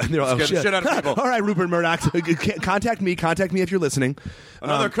 Yeah, and they're like, get the shit out of people. All right, Rupert Murdoch, contact me if you're listening.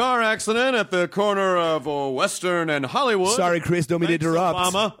 Another car accident at the corner of Western and Hollywood. Sorry, Chris, don't mean to interrupt.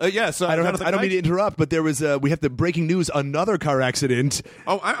 Obama. Yes, I don't mean to interrupt, but there was we have the breaking news, another car accident.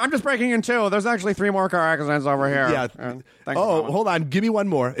 Oh, I'm just breaking in two. There's actually 3 more car accidents over here. Yeah. Hold on, give me one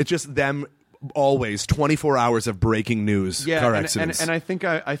more. It's just them. Always 24 hours of breaking news. Car accidents. And I think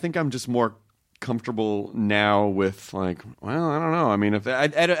I'm just more comfortable now with like, well, I don't know. I mean, if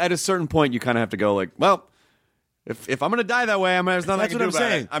at a certain point you kind of have to go like, well, if I'm gonna die that way, there's nothing I can do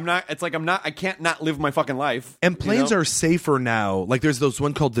about it. I'm not. It's like I can't not live my fucking life. And planes are safer now. Like there's those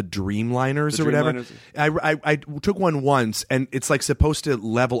one called the Dreamliners or whatever. I took one once, and it's like supposed to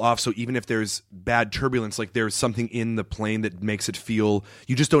level off. So even if there's bad turbulence, like there's something in the plane that makes it feel.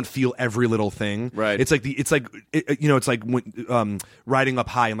 You just don't feel every little thing. Right. It's like when, riding up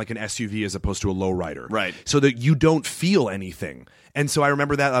high in like an SUV as opposed to a lowrider. Right. So that you don't feel anything. And so I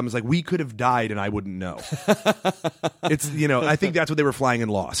remember that I was like, we could have died and I wouldn't know. It's I think that's what they were flying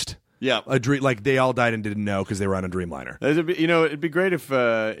and lost. Yeah. A dream, like they all died and didn't know because they were on a Dreamliner. It'd be great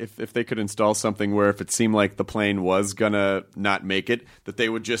if they could install something where if it seemed like the plane was gonna not make it, that they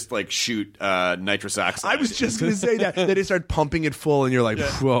would just like shoot nitrous oxide. I was just going to say that. They start pumping it full, and you're like,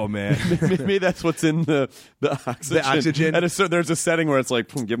 whoa, man. Maybe that's what's in the oxygen. The oxygen. There's a setting where it's like,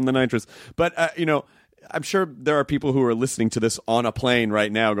 give them the nitrous. But I'm sure there are people who are listening to this on a plane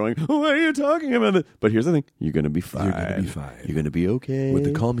right now going, why are you talking about it? But here's the thing. You're going to be fine. You're going to be fine. You're going to be okay. With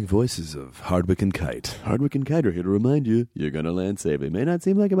the calming voices of Hardwick and Kite. Hardwick and Kite are here to remind you, you're going to land safe. It may not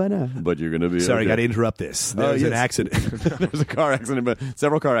seem like it by now, but you're going to be Sorry, okay. got to interrupt this. There's an accident. There's a car accident, but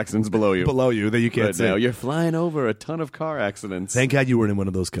several car accidents below you. Below you that you can't see. Now you're flying over a ton of car accidents. Thank God you weren't in one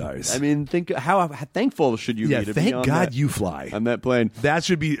of those cars. I mean, think how thankful should you be to be thank on God that, you fly. on that plane. That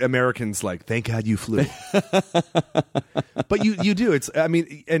should be Americans like, thank God you flew. But you do.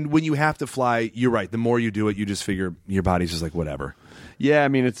 And when you have to fly, you're right. The more you do it, you just figure your body's just like, whatever. Yeah, I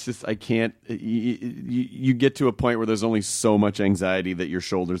mean, it's just, I can't, you get to a point where there's only so much anxiety that your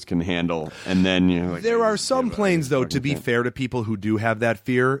shoulders can handle, and then you're like... There are some planes, though, to be fair to people who do have that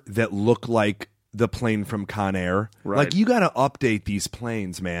fear, that look like the plane from Con Air. Right. Like, you got to update these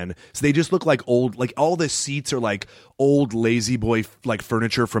planes, man. So they just look like old, like all the seats are like old Lazy Boy like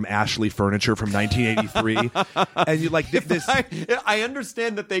furniture from Ashley Furniture from 1983. And you like this. I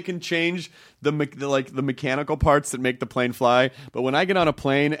understand that they can change the mechanical parts that make the plane fly, but when I get on a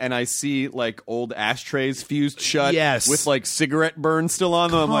plane and I see like old ashtrays fused shut with like cigarette burn still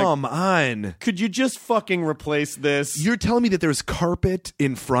on them, I'm like, come on. Could you just fucking replace this? You're telling me that there's carpet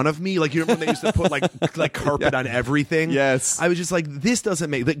in front of me? Like, you remember when they used to put like carpet on everything? Yes. I was just like, this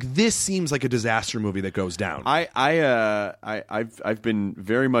doesn't make, like, this seems like a disaster movie that goes down. I've been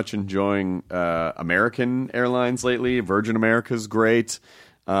very much enjoying American Airlines lately. Virgin America's great.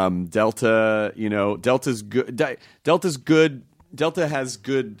 Delta, Delta's good. Delta's good. Delta has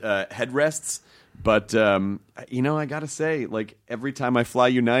good headrests. But, I got to say, like, every time I fly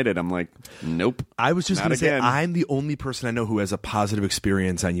United, I'm like, nope. I was just going to say, I'm the only person I know who has a positive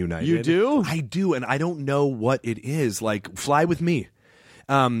experience on United. You do? I do, and I don't know what it is. Like, fly with me,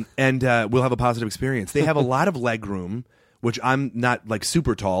 and we'll have a positive experience. They have a lot of leg room, which I'm not, like,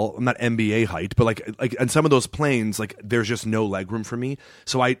 super tall. I'm not NBA height, but, like on some of those planes, like, there's just no leg room for me.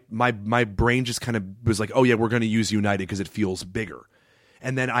 So my brain just kind of was like, oh, yeah, we're going to use United because it feels bigger.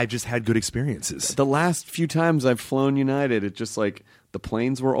 And then I've just had good experiences. The last few times I've flown United, it just like the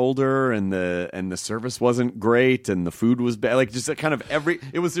planes were older and the service wasn't great and the food was bad. Like just a kind of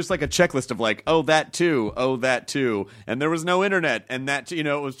it was just like a checklist of like, oh, that too, and there was no internet and that too, it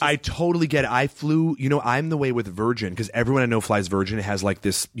was. Just... I totally get it. I flew. I'm the way with Virgin because everyone I know flies Virgin has like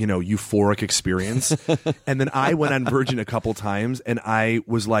this euphoric experience. And then I went on Virgin a couple times and I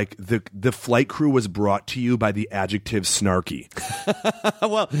was like, the flight crew was brought to you by the adjective snarky.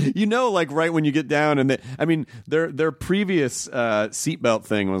 Well, like right when you get down and their previous seatbelt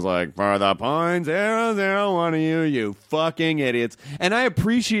thing was like, for the point 001 of you fucking idiots. And I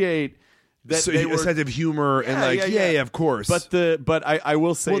appreciate that so they a were, sense of humor and of course. But I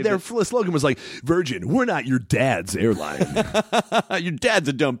will say, their slogan was like, Virgin, we're not your dad's airline. Your dad's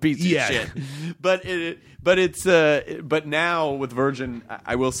a dumb piece of shit. But now with Virgin,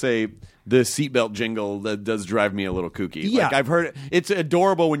 I will say the seatbelt jingle that does drive me a little kooky. Yeah. Like I've heard it. It's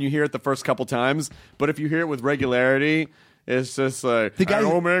adorable when you hear it the first couple times, but if you hear it with regularity, it's just like,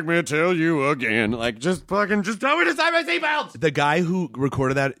 don't make me tell you again. Like, just tell me to tie my seatbelts. The guy who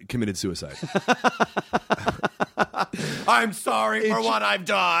recorded that committed suicide. I'm sorry for what I've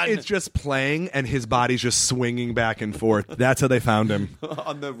done. It's just playing, and his body's just swinging back and forth. That's how they found him.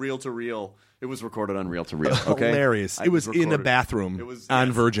 On the reel-to-reel. It was recorded on reel-to-reel. Okay? Hilarious. It was in a bathroom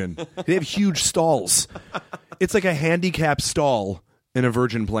on Virgin. They have huge stalls. It's like a handicapped stall in a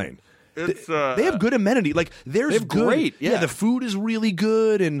Virgin plane. They have good amenity. Like there's good, great. Yeah, the food is really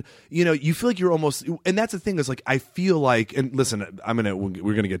good, and you feel like you're almost. And that's the thing is like I feel like. And listen,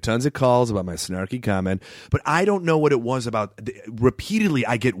 we're gonna get tons of calls about my snarky comment, but I don't know what it was about. Repeatedly,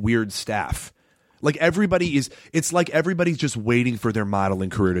 I get weird staff. Like it's like everybody's just waiting for their modeling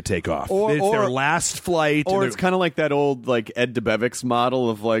career to take off. It's their last flight. Or it's kind of like that old like Ed DeBevick's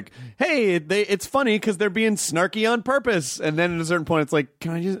model of like, hey, it's funny because they're being snarky on purpose. And then at a certain point, it's like,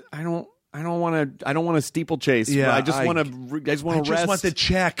 I don't want to steeplechase. Yeah, I just want to rest. I just want the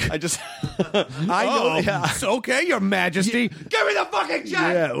check. I just. I know. Yeah. It's okay, Your Majesty. Give me the fucking check.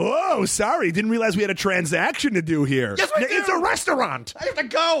 Yeah. Whoa, sorry. Didn't realize we had a transaction to do here. Yes, we do. It's a restaurant. I have to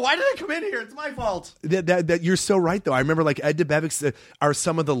go. Why did I come in here? It's my fault. That you're so right, though. I remember like Ed DeBevick's are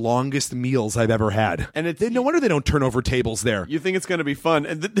some of the longest meals I've ever had. And no wonder they don't turn over tables there. You think it's going to be fun.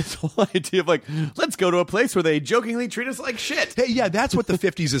 And this whole idea of like, let's go to a place where they jokingly treat us like shit. Hey, yeah, that's what the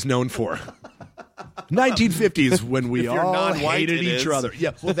 50s is known for. 1950s when we all non-white, hated each other.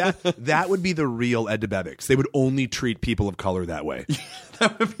 Yeah, well, that would be the real Ed DeBevick's. They would only treat people of color that way.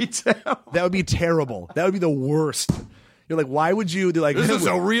 That would be terrible. That would be terrible. That would be the worst. You're like, why would you? They're like, this is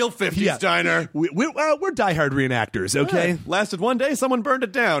a real 50s diner. We're diehard reenactors, okay? Yeah. Lasted one day, someone burned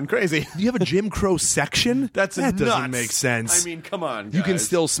it down. Crazy. Do you have a Jim Crow section? That doesn't nuts. make sense. I mean, come on, guys. You can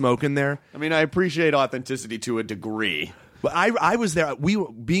still smoke in there. I mean, I appreciate authenticity to a degree. But I was there.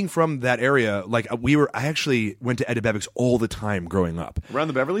 Being from that area, I actually went to Ed DeBevick's all the time growing up. Around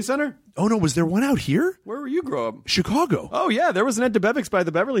the Beverly Center? Oh no, was there one out here? Where were you grow up? Chicago. Oh yeah, there was an Ed DeBevick's by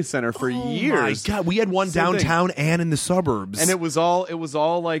the Beverly Center for years. My God, we had one downtown and in the suburbs, and it was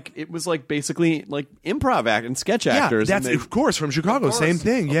like basically like improv act and sketch actors. That's of course from Chicago. Same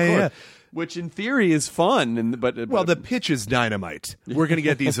thing. Yeah. Which in theory is fun, but the pitch is dynamite. We're gonna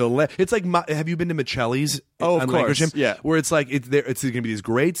get these. It's like, have you been to Michelli's? Oh, of course. Yeah, where it's like it's gonna be these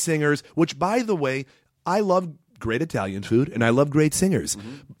great singers. Which, by the way, I love great Italian food and I love great singers.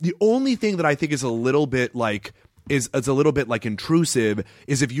 Mm-hmm. The only thing that I think is a little bit like intrusive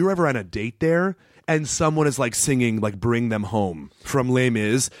is if you're ever on a date there and someone is like singing like "Bring Them Home" from Les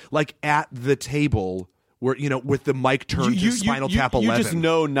Mis, like at the table. Where, with the mic turned to Spinal Tap 11. You just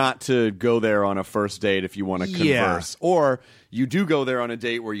know not to go there on a first date if you want to converse. Or you do go there on a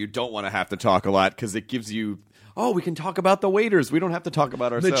date where you don't want to have to talk a lot because it gives you, we can talk about the waiters. We don't have to talk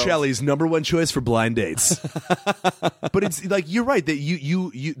about ourselves. Michelli's #1 choice for blind dates. But it's like, you're right, that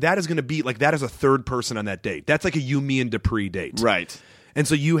you that is going to be, like, that is a third person on that date. That's like a you, me, and Dupree date. Right. And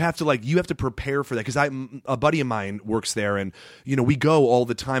so you have to prepare for that because a buddy of mine works there, and we go all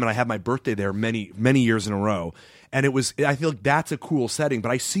the time, and I have my birthday there many years in a row, and I feel like that's a cool setting.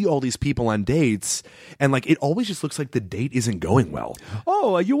 But I see all these people on dates, and like it always just looks like the date isn't going well.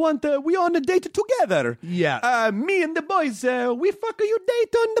 Oh, you want we on a date together? Yeah. Me and the boys, we fuck your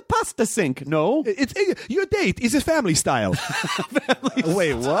date on the pasta sink. No, it's your date is a family style.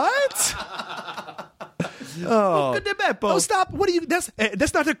 Wait, what? Oh, stop! What are you? That's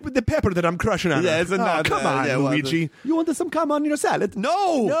not the pepper that I'm crushing on. Yeah, it's not. Come on, Luigi. You want some cum on your salad?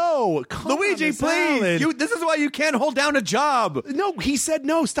 No, Luigi, please. This is why you can't hold down a job. No, he said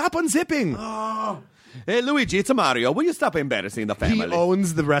no. Stop unzipping. Oh. Hey, Luigi, it's a Mario. Will you stop embarrassing the family? He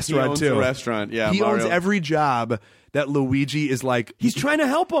owns the restaurant too. The restaurant, yeah. He Mario owns every job. That Luigi is like... He's trying to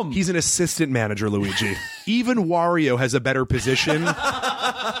help him. He's an assistant manager, Luigi. Even Wario has a better position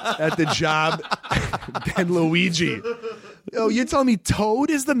at the job than Luigi. Oh, you're telling me Toad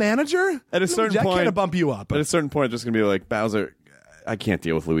is the manager? At a certain point... I can't bump you up. At a certain point, just going to be like, Bowser, I can't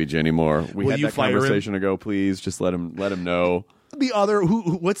deal with Luigi anymore. We had that conversation ago. Please, just let him know. The other...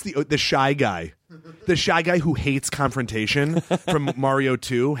 What's the shy guy? The shy guy who hates confrontation from Mario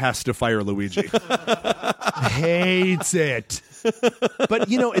 2 has to fire Luigi. Hates it. But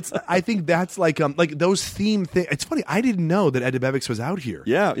I think that's like those theme things. It's funny, I didn't know that Ed DeBevick's was out here.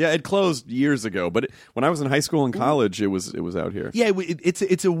 Yeah, it closed years ago. But when I was in high school and college, it was out here. Yeah,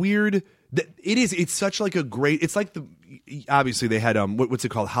 it's a weird. It is. It's such like a great. It's like obviously they had what's it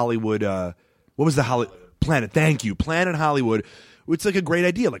called, Hollywood. What was the Hollywood Planet? Thank you, Planet Hollywood. It's like a great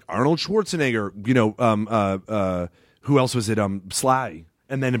idea, like Arnold Schwarzenegger. Who else was it? Sly.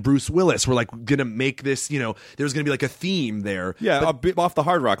 And then Bruce Willis. We're like gonna make this. There's gonna be like a theme there. Yeah, off the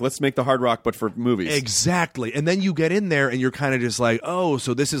Hard Rock. Let's make the Hard Rock, but for movies. Exactly. And then you get in there, and you're kind of just like, oh,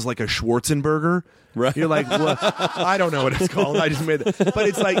 so this is like a Schwarzenberger. Right. You're like, well, I don't know what it's called. I just made it. But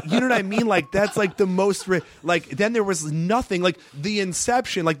it's like, you know what I mean? Like, that's like the most, then there was nothing. Like, the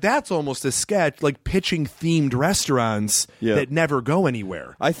Inception, like, that's almost a sketch, like pitching themed restaurants that never go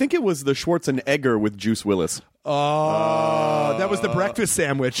anywhere. I think it was the Schwarzenegger with Juice Willis. Oh, that was the breakfast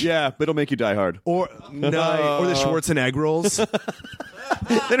sandwich. Yeah, but it'll make you die hard. Or the Schwarzenegg rolls.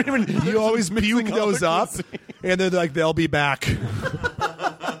 You always puke those up, and they're like, they'll be back.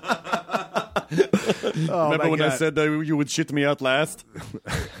 Remember when I said that you would shit me out last?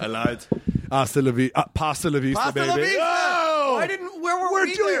 I lied. Pasta la vista, baby. Pasta la vista! Oh!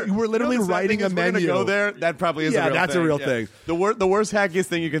 We're literally writing a menu. Go there. That probably is a real thing. That's a real thing. The worst, hackiest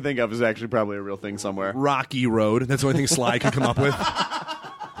thing you can think of is actually probably a real thing somewhere. Rocky Road. That's the only thing Sly could come up with.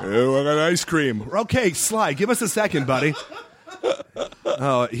 Oh, I got ice cream. Okay, Sly, give us a second, buddy.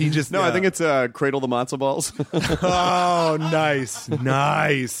 Oh, he just No, I think it's Cradle the Matzo Balls. Oh, nice.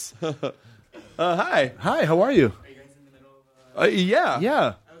 Nice. Hi. Hi, how are you? Yeah.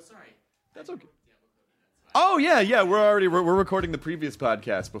 Yeah. That's okay. Oh, yeah. We're recording the previous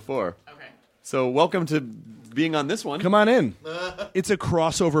podcast before. Okay. So welcome to being on this one. Come on in. It's a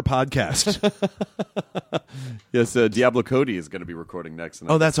crossover podcast. Yes, Diablo Cody is going to be recording next.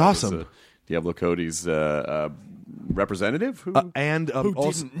 Oh, that's awesome. Diablo Cody's representative who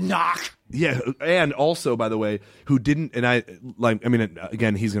also, didn't knock. Yeah, and also, by the way, who didn't, and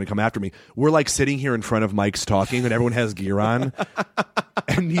again, he's going to come after me. We're like sitting here in front of Mike's talking, and everyone has gear on.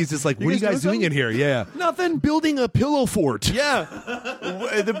 And he's just like, what are you guys doing in here? Yeah. Nothing. Building a pillow fort. Yeah.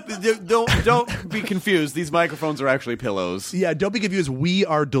 Don't be confused. These microphones are actually pillows. Yeah, don't be confused. We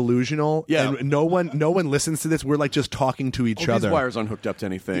are delusional. Yeah. And no one listens to this. We're like just talking to each other. These wires aren't hooked up to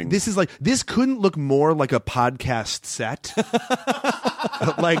anything. This couldn't look more like a podcast set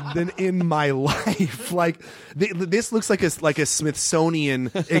than in my life. This looks like a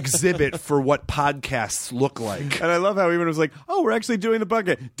Smithsonian exhibit for what podcasts look like. And I love how even was like, oh, we're actually doing the podcast.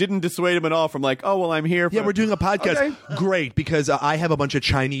 Didn't dissuade him at all from like, oh, well, I'm here. Yeah, we're doing a podcast. Okay. Great, because I have a bunch of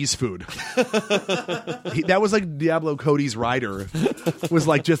Chinese food. That was like Diablo Cody's rider. Was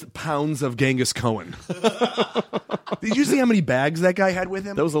like just pounds of Genghis Cohen. Did you see how many bags that guy had with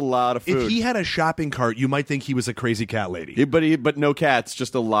him? That was a lot of food. If he had a shopping cart, you might think he was a crazy cat lady. But no cats,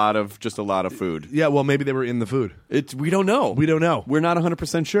 just a lot of food. Yeah, well, maybe they were in the food. We don't know. We don't know. We're not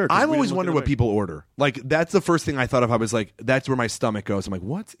 100% sure. I've always wondered what people order. Like, that's the first thing I thought of. I was like, that's where my stomach goes. I'm like,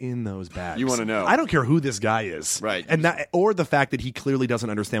 what's in those bags? You want to know. I don't care who this guy is. Right. Or the fact that he clearly doesn't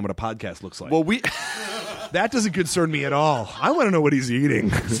understand what a podcast looks like. Well, that doesn't concern me at all. I want to know what he's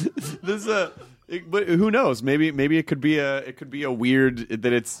eating. But who knows? Maybe it could be a weird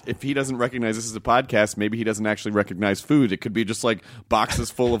that it's if he doesn't recognize this as a podcast, maybe he doesn't actually recognize food. It could be just like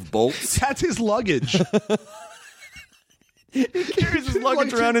boxes full of bolts. That's his luggage. He carries his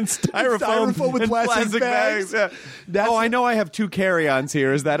luggage around in styrofoam with and plastic bags. Yeah. I know I have 2 carry-ons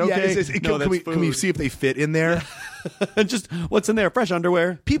here. Is that okay? Yeah, can we see if they fit in there? Just what's in there? Fresh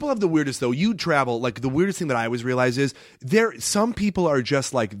underwear. People have the weirdest though. You travel, like the weirdest thing that I always realize is some people are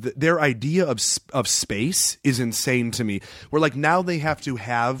just like their idea of space is insane to me. Where like now they have to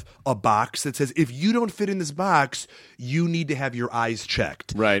have a box that says if you don't fit in this box, you need to have your eyes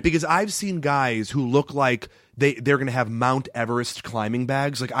checked. Right. Because I've seen guys who look like they're going to have Mount Everest climbing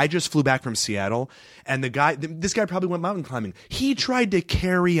bags. Like I just flew back from Seattle, and this guy probably went mountain climbing. He tried to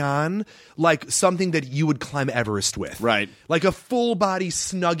carry on like something that you would climb Everest with, right? Like a full body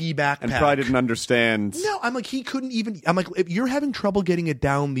Snuggie backpack. And probably didn't understand. No, I'm like he couldn't even. I'm like if you're having trouble getting it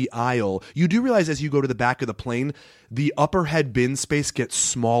down the aisle, you do realize as you go to the back of the plane, the upper head bin space gets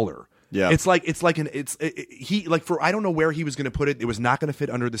smaller. Yeah, I don't know where he was going to put it. It was not going to fit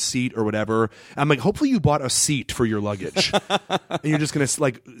under the seat or whatever. I'm like, hopefully you bought a seat for your luggage, and you're just going to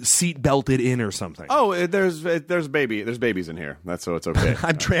like seat belt it in or something. Oh, there's babies in here. That's so it's okay.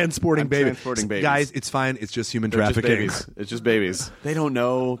 I'm transporting babies, guys. It's fine. It's just human trafficking. It's just babies. They don't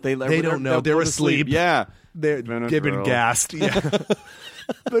know. They don't know. They're asleep. Yeah, they've been gassed. Yeah.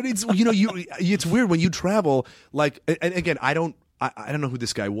 But it's it's weird when you travel. Like, and again, I don't know who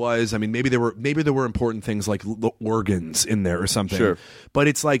this guy was. I mean, maybe there were important things like the organs in there or something. Sure. But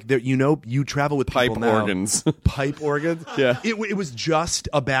it's like you travel with people organs. Pipe organs. Yeah. It was just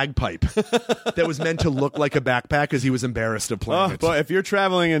a bagpipe that was meant to look like a backpack because he was embarrassed of playing it. But if you're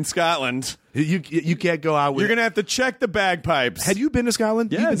traveling in Scotland, you can't go out with. You're gonna have to check the bagpipes. Had you been to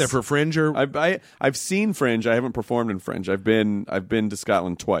Scotland? Yes. You've been there for Fringe or I've seen Fringe. I haven't performed in Fringe. I've been to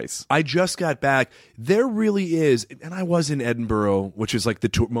Scotland twice. I just got back. There really is, and I was in Edinburgh, which is like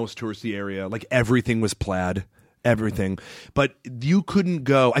the most touristy area. Like everything was plaid. Everything. But you couldn't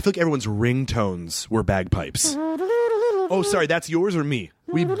go. I feel like everyone's ringtones were bagpipes. Oh, sorry, that's yours or me?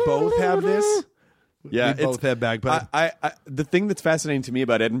 We both have this? Yeah, we both have bagpipes. The thing that's fascinating to me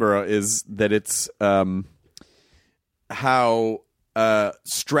about Edinburgh is that it's how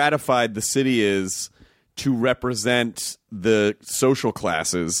stratified the city is to represent the social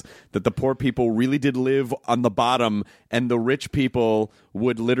classes, that the poor people really did live on the bottom and the rich people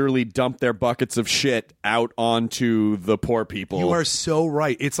would literally dump their buckets of shit out onto the poor people. You are so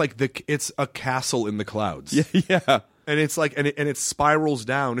right. It's like it's a castle in the clouds. Yeah. And it's like and it spirals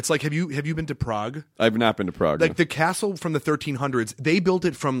down. It's like have you been to Prague? I've not been to Prague. Like the castle from the 1300s, they built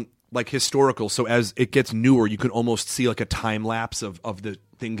it from like historical, so as it gets newer, you can almost see like a time lapse of the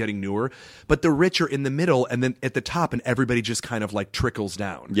thing getting newer. But the rich are in the middle and then at the top, and everybody just kind of like trickles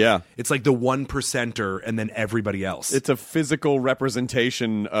down. Yeah. It's like the 1%er and then everybody else. It's a physical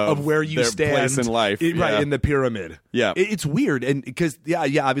representation of where you their stand place in life. right, in the pyramid. Yeah. It's weird. And because,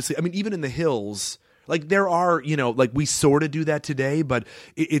 obviously, I mean, even in the hills, like there are, like we sort of do that today, but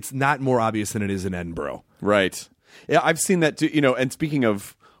it's not more obvious than it is in Edinburgh. Right. Yeah, I've seen that too. And speaking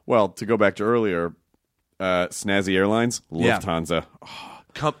of, well, to go back to earlier, snazzy airlines, Lufthansa. Yeah.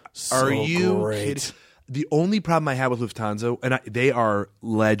 Are you kidding? The only problem I have with Lufthansa, and they are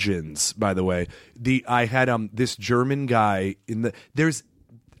legends, by the way. I had this German guy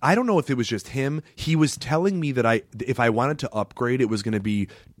I don't know if it was just him. He was telling me that if I wanted to upgrade, it was going to be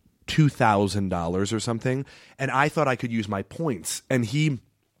 $2,000 or something, and I thought I could use my points. And he,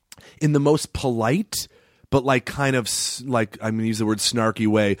 in the most polite but like kind of like, I'm going to use the word snarky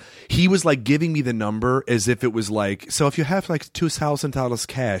way, he was like giving me the number as if it was like, so if you have like $2,000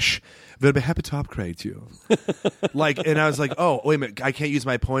 cash, we'll be happy to upgrade you. Like, and I was like, oh, wait a minute, I can't use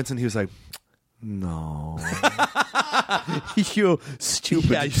my points. And he was like, no. You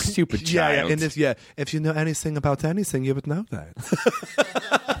stupid child. Yeah, and if you know anything about anything, you would know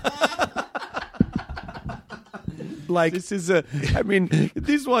that. Like, this is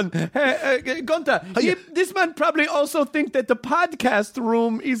this one, Gunther, this man probably also think that the podcast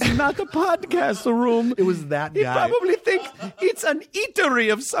room is not a podcast room. It was that he guy. He probably think it's an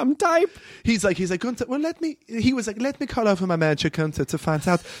eatery of some type. He's like, Gunther, well, let me call over my manager, Gunther, to find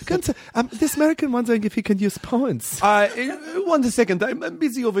out. Gunther, this American wondering if he can use points. 1 second, I'm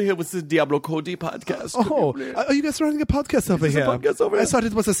busy over here with the Diablo Cody podcast. Oh, are you guys running a podcast over here? I thought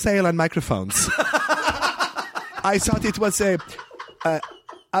it was a sale on microphones. I thought it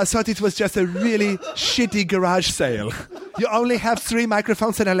was just a really shitty garage sale. You only have 3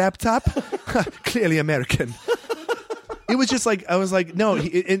 microphones and a laptop? Clearly American. It was just like, I was like, no.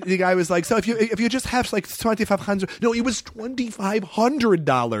 And the guy was like, so if you just have like $2,500, no, it was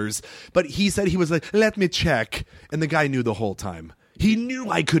 $2,500. But he said, he was like, let me check. And the guy knew the whole time. He knew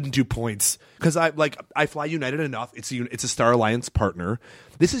I couldn't do points because I fly United enough. It's a Star Alliance partner.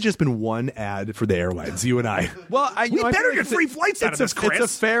 This has just been one ad for the airlines, you and I. Well, we better get free flights out of this, Chris.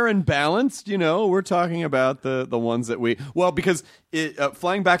 It's a fair and balanced. We're talking about the ones that because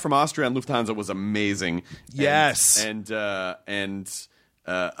flying back from Austria on Lufthansa was amazing. Yes, and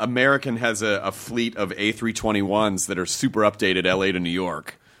American has a fleet of A321s that are super updated, LA to New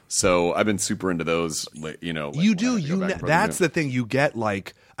York. So I've been super into those. You do. That's the thing. You get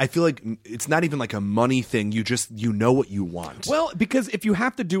like. I feel like it's not even like a money thing. You know what you want. Well, because if you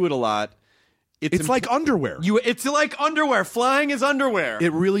have to do it a lot, it's like underwear. It's like underwear. Flying is underwear.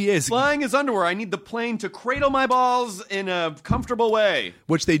 It really is. Flying is underwear. I need the plane to cradle my balls in a comfortable way.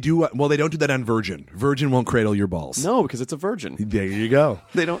 Which they do. Well, they don't do that on Virgin. Virgin won't cradle your balls. No, because it's a Virgin. There you go.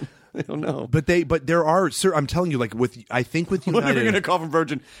 They don't know. But there are, sir, I'm telling you, like I think with United. What are we going to call from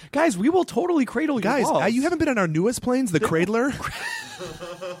Virgin? Guys, we will totally cradle your balls. Guys, you haven't been on our newest planes, the Cradler?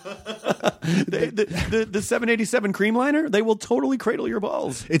 the 787 Creamliner, they will totally cradle your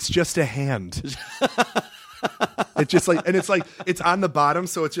balls. It's just a hand. It's just like, and it's on the bottom,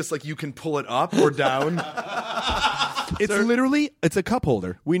 so it's just like you can pull it up or down. It's literally, it's a cup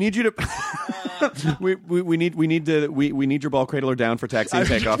holder. We need you to we need your ball cradler down for taxi and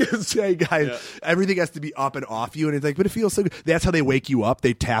takeoff. I was just say, guys, everything has to be up and off you, and it's like, but it feels so good. That's how they wake you up.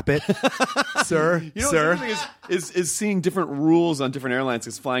 They tap it, sir. Sir. The thing is seeing different rules on different airlines.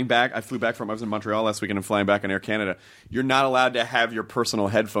 Because flying back, I was in Montreal last weekend and flying back on Air Canada. You're not allowed to have your personal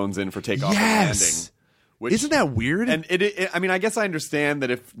headphones in for takeoff and landing. Isn't that weird? And I mean, I guess I understand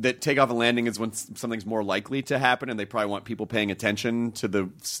that takeoff and landing is when something's more likely to happen, and they probably want people paying attention to the.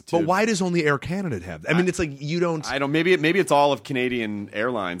 But why does only Air Canada have that? I mean, it's like you don't. I don't. Maybe it's all of Canadian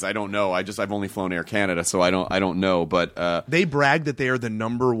Airlines. I don't know. I've only flown Air Canada, so I don't know. But they brag that they are the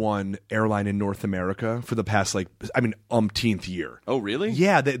 #1 airline in North America for the past umpteenth year. Oh, really?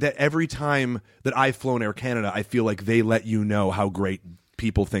 Yeah. That every time that I've flown Air Canada, I feel like they let you know how great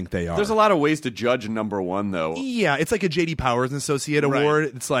people think they are. There's a lot of ways to judge #1, though. Yeah, it's like a J.D. Powers and Associate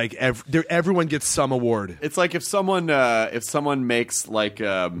Award. It's like everyone gets some award. It's like if someone makes like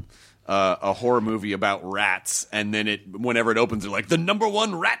a horror movie about rats, and then whenever it opens, they're like the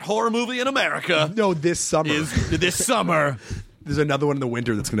 #1 rat horror movie in America. No, this summer. This summer. There's another one in the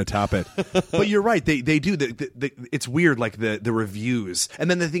winter that's going to top it. But you're right. They do. It's weird, like the reviews.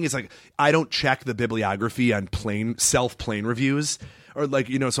 And then the thing is, like, I don't check the bibliography on self-plane reviews. Or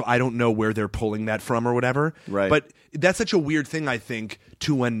so I don't know where they're pulling that from or whatever. Right. But that's such a weird thing, I think,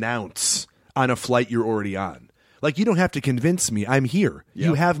 to announce on a flight you're already on. Like, you don't have to convince me. I'm here. Yep.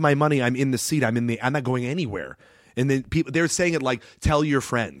 You have my money. I'm in the seat. I'm not going anywhere. And then they're saying it like, tell your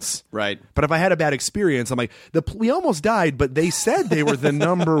friends. Right. But if I had a bad experience, I'm like, we almost died, but they said they were the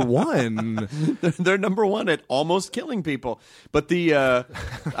number one. They're number one at almost killing people. But I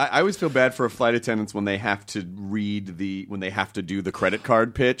always feel bad for flight attendants when they have to when they have to do the credit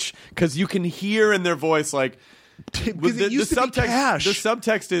card pitch, because you can hear in their voice like, because it used to be cash. The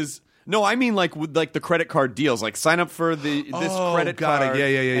subtext is. No, I mean like with the credit card deals. Like sign up for this credit card, Yeah.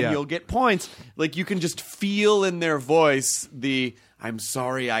 and you'll get points. Like you can just feel in their voice I'm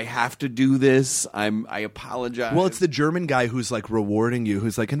sorry, I have to do this. I apologize. Well, it's the German guy who's like rewarding you,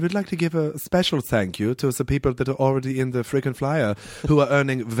 who's like, and we'd like to give a special thank you to the people that are already in the freaking flyer who are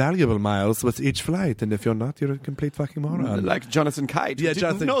earning valuable miles with each flight. And if you're not, you're a complete fucking moron. Like Jonathan Kite. Yeah,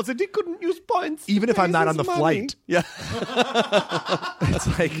 Jonathan. No, that he couldn't use points. Even if I'm not on the flight. Yeah. It's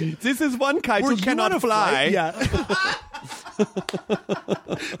like, this is one kite who cannot fly. Yeah.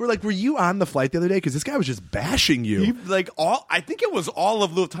 We're like, were you on the flight the other day? Because this guy was just bashing you. I think it was all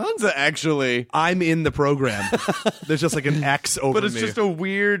of Lufthansa, actually. I'm in the program. There's just like an X over me. But it's just a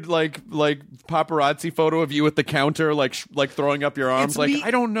weird, like paparazzi photo of you at the counter, like throwing up your arms. It's like, me I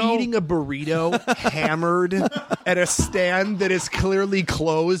don't know. Eating a burrito hammered at a stand that is clearly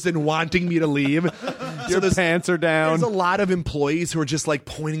closed and wanting me to leave. Your pants are down. There's a lot of employees who are just like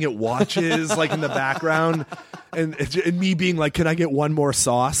pointing at watches like in the background. And me being like, can I get one more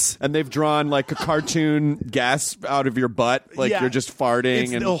sauce? And they've drawn like a cartoon gas out of your butt. Like you're just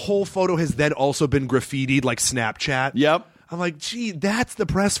farting. The whole photo has then also been graffitied like Snapchat. Yep. I'm like, gee, that's the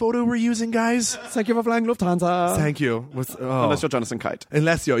press photo we're using, guys? Thank you for flying Lufthansa. Thank you. Unless you're Jonathan Kite.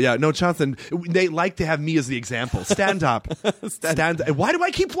 Unless you're, yeah. No, Jonathan, they like to have me as the example. Stand up. Stand up. Why do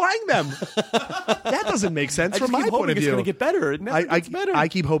I keep flying them? That doesn't make sense from my point of view. It's going to get better. It never gets better. I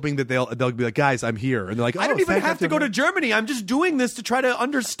keep hoping that they'll be like, guys, I'm here. And they're like, I don't even have to go to Germany. I'm just doing this to try to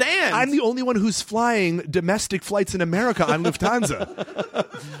understand. I'm the only one who's flying domestic flights in America on Lufthansa.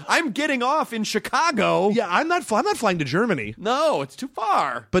 I'm getting off in Chicago. Yeah, I'm not flying to Germany. No, it's too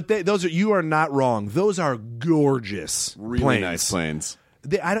far. But you are not wrong. Those are gorgeous, really planes. Nice planes.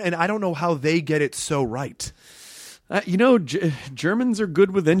 I don't know how they get it so right. Germans are good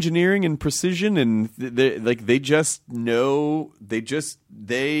with engineering and precision, and they just know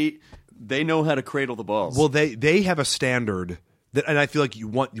they know how to cradle the balls. Well, they have a standard. And I feel like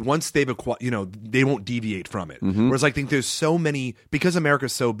once they've acquired, they won't deviate from it. Mm-hmm. Whereas I think there's so many, because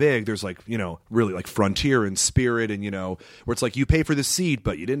America's so big, there's like, really like Frontier and Spirit and, where it's like you pay for the seat,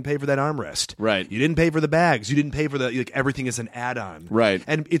 but you didn't pay for that armrest. Right. You didn't pay for the bags. You didn't pay for everything is an add-on. Right.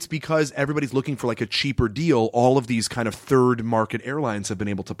 And it's because everybody's looking for like a cheaper deal. All of these kind of third market airlines have been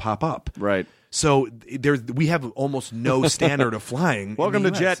able to pop up. Right. So we have almost no standard of flying. Welcome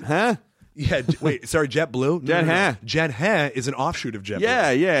to Jet, huh? Yeah, wait, sorry, JetBlue? No. JetHa is an offshoot of JetBlue.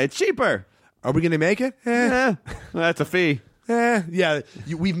 Yeah, it's cheaper. Are we going to make it? Well, that's a fee. Yeah,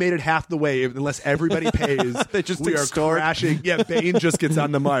 we've made it half the way. Unless everybody pays, we are crashing. Yeah, Bane just gets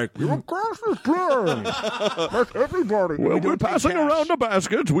on the mic. We will crash this plane. Like everybody. Well, we're passing around the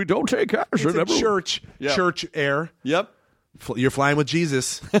baskets. We don't take cash. It's a church air. Yep. You're flying with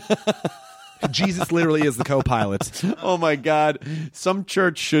Jesus. Jesus literally is the co-pilot. Oh my God! Some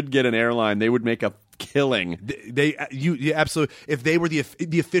church should get an airline. They would make a killing. You absolutely. If they were the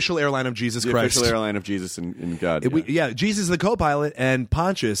official airline of Jesus Christ, official airline of Jesus and God. Jesus is the co-pilot and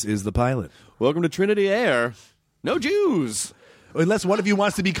Pontius is the pilot. Welcome to Trinity Air. No Jews. Unless one of you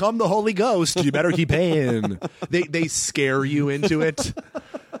wants to become the Holy Ghost, you better keep paying. They scare you into it.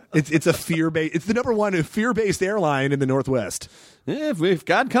 It's a fear-based. It's the number one fear-based airline in the Northwest. If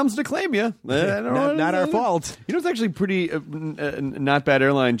God comes to claim you, not our fault. It's actually pretty not bad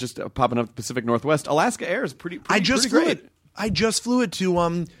airline. Just popping up Pacific Northwest. Alaska Air is pretty. I just flew great. it. I just flew it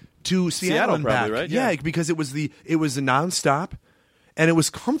to Seattle and probably, back. Right? Yeah, because it was a nonstop. And it was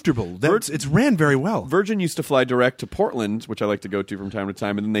comfortable. It ran very well. Virgin used to fly direct to Portland, which I like to go to from time to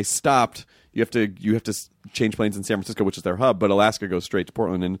time, and then they stopped. You have to change planes in San Francisco, which is their hub, but Alaska goes straight to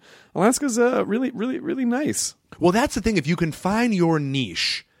Portland, and Alaska's really, really, really nice. Well, that's the thing. If you can find your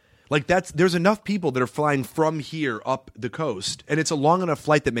niche, there's enough people that are flying from here up the coast, and it's a long enough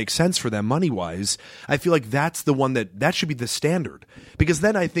flight that makes sense for them money-wise. I feel like that's the one that should be the standard. Because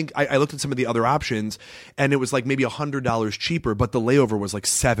then I think I looked at some of the other options, and it was like maybe $100 cheaper, but the layover was like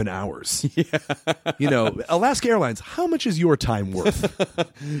 7 hours. Yeah. Alaska Airlines, how much is your time worth?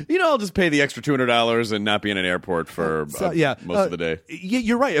 I'll just pay the extra $200 and not be in an airport for most of the day. Yeah,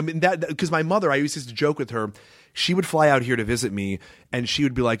 you're right. I mean, because my mother, I used to joke with her, she would fly out here to visit me, and she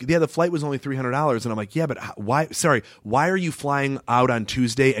would be like, yeah, the flight was only $300. And I'm like, yeah, but why are you flying out on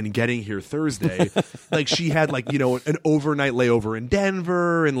Tuesday and getting here Thursday? Like, she had like, an overnight layover in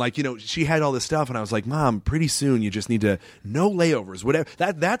Denver, and like, she had all this stuff. And I was like, Mom, pretty soon you just need to, no layovers, whatever.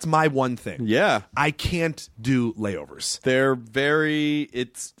 That's my one thing. Yeah. I can't do layovers. They're very,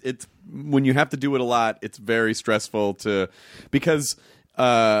 it's when you have to do it a lot, it's very stressful because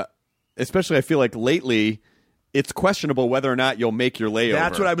especially I feel like lately, it's questionable whether or not you'll make your layover.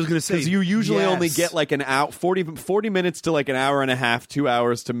 That's what I was going to say. Because you usually only get like an hour, 40 minutes to like an hour and a half, 2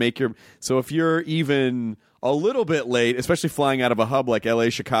 hours to make your... So if you're even a little bit late, especially flying out of a hub like LA,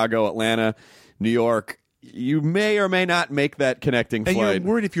 Chicago, Atlanta, New York, you may or may not make that connecting flight. And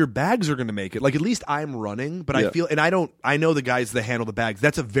you're worried if your bags are going to make it. Like, at least I'm running, but I feel... And I know the guys that handle the bags.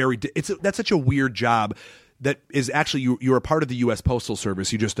 That's that's such a weird job. That is actually you're a part of the U.S. Postal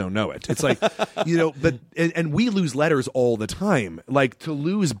Service. You just don't know it. It's like, but and we lose letters all the time. Like, to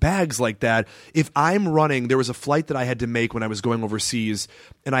lose bags like that. If I'm running, there was a flight that I had to make when I was going overseas,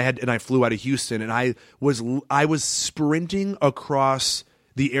 and I flew out of Houston, and I was sprinting across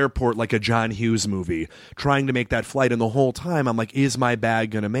the airport like a John Hughes movie, trying to make that flight. And the whole time I'm like, is my bag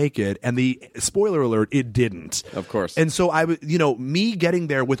going to make it? And the spoiler alert, it didn't. Of course. And so me getting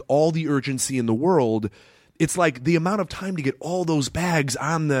there with all the urgency in the world. It's like the amount of time to get all those bags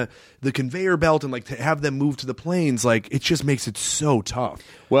on the conveyor belt and like to have them moved to the planes, like it just makes it so tough.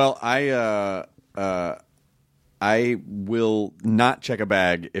 Well, I will not check a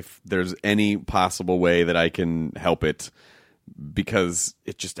bag if there's any possible way that I can help it, because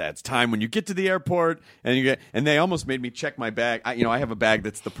it just adds time when you get to the airport and they almost made me check my bag. I have a bag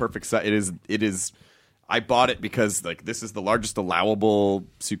that's the perfect size. It is. I bought it because like this is the largest allowable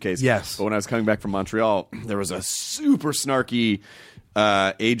suitcase. Yes. But when I was coming back from Montreal, there was a super snarky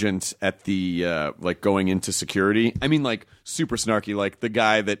agent at the like going into security. I mean, like super snarky, like the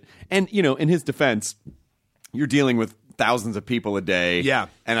guy that, and in his defense, you're dealing with thousands of people a day. Yeah.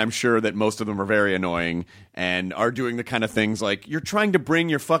 And I'm sure that most of them are very annoying and are doing the kind of things like you're trying to bring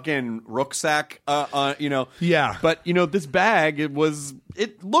your fucking rucksack Yeah. But this bag,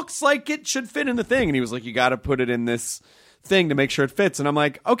 it looks like it should fit in the thing, and he was like, you got to put it in this thing to make sure it fits. And I'm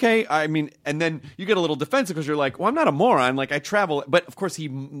like, okay. I mean, and then you get a little defensive because you're like, well, I'm not a moron, like I travel, but of course he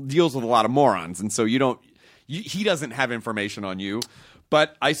deals with a lot of morons, and so he doesn't have information on you.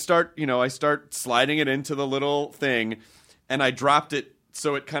 But I start sliding it into the little thing, and I dropped it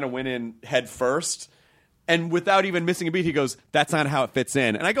so it kind of went in head first. And without even missing a beat, he goes, "That's not how it fits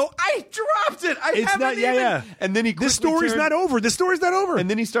in." And I go, "I dropped it. It's not. Yeah. And then he this story's not over. This story's not over. And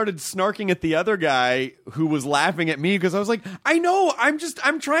then he started snarking at the other guy who was laughing at me because I was like, "I know.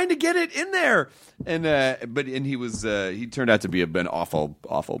 I'm trying to get it in there." And he turned out to be an awful.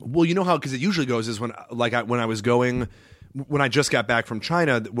 Well, you know how, because it usually goes is when I was going. When I just got back from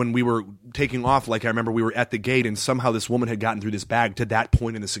China, when we were taking off, like I remember we were at the gate and somehow this woman had gotten through this bag to that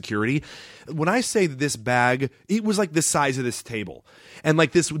point in the security. When I say that this bag, it was like the size of this table. And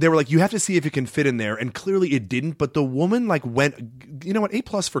like this, they were like, you have to see if it can fit in there. And clearly it didn't. But the woman like went, you know what, A+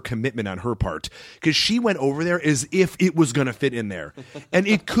 for commitment on her part. Because she went over there as if it was going to fit in there. And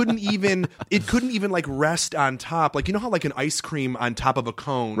it couldn't even like rest on top. Like, you know how like an ice cream on top of a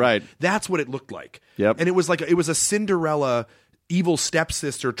cone? Right. That's what it looked like. Yep. And it was a Cinderella evil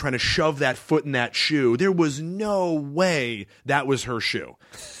stepsister trying to shove that foot in that shoe. There was no way that was her shoe.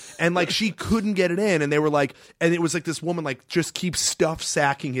 And like she couldn't get it in, and they were like, and it was like this woman like just keeps stuff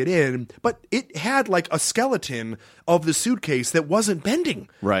sacking it in, but it had like a skeleton of the suitcase that wasn't bending.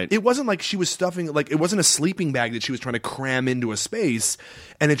 Right. It wasn't like she was stuffing, like it wasn't a sleeping bag that she was trying to cram into a space,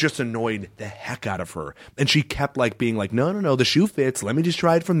 and it just annoyed the heck out of her. And she kept like being like, no, the shoe fits. Let me just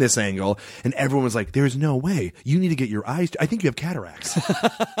try it from this angle. And everyone was like, there's no way. You need to get your eyes. I think you have cataracts.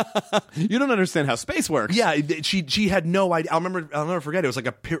 You don't understand how space works. Yeah, she had no idea. I'll never forget. It was like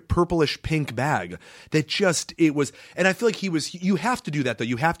a purplish pink bag that just, it was, and I feel like you have to do that though.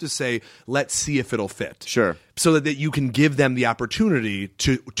 You have to say, let's see if it'll fit. Sure. So that you can give them the opportunity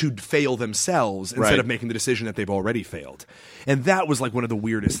to fail themselves instead of making the decision that they've already failed. And that was like one of the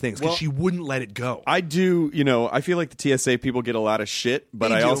weirdest things because she wouldn't let it go. I do, I feel like the TSA people get a lot of shit,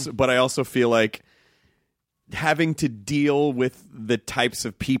 but I also feel like having to deal with the types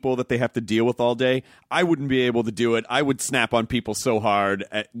of people that they have to deal with all day, I wouldn't be able to do it. I would snap on people so hard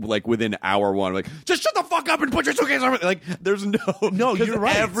like within hour one, like, just shut the fuck up and put your suitcase on. Like, there's no, you're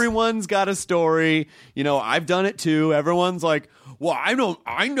right. Everyone's got a story. I've done it too. Everyone's like, well, I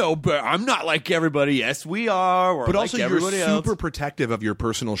know, but I'm not like everybody. Yes, we are. Or but like also, you're super protective of your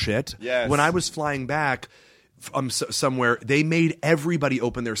personal shit. Yes. When I was flying back somewhere, they made everybody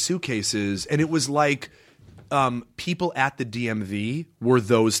open their suitcases, and it was like people at the DMV were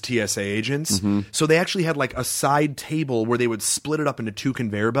those TSA agents. So they actually had like a side table where they would split it up into 2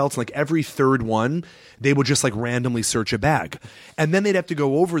 conveyor belts. Like every third one, they would just like randomly search a bag. And then they'd have to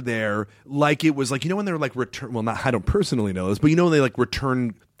go over there like it was like, when they're like return. Well, not I don't personally know this, but when they like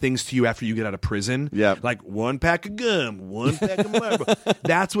return things to you after you get out of prison. Yeah. Like 1 pack of gum, 1 pack of Marlboro.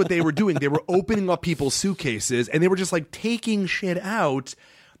 That's what they were doing. They were opening up people's suitcases and they were just like taking shit out.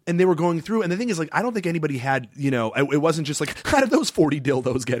 And they were going through, and the thing is, like, I don't think anybody had, it wasn't just like, how did those 40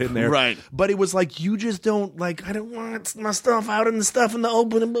 dildos get in there? Right. But it was like, you just don't, like, I don't want my stuff out and the stuff in the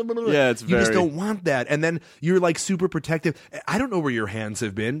open. Blah, blah, blah. Yeah, it's You just don't want that. And then you're, like, super protective. I don't know where your hands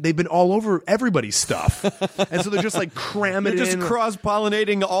have been. They've been all over everybody's stuff. And so they're just, like, cramming You're it just in.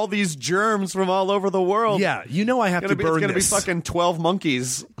 cross-pollinating all these germs from all over the world. Yeah, I have to burn It's going to be this. fucking 12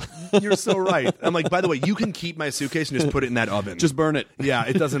 monkeys. You're so right. I'm like, by the way, you can keep my suitcase and just put it in that oven. Just burn it. Yeah,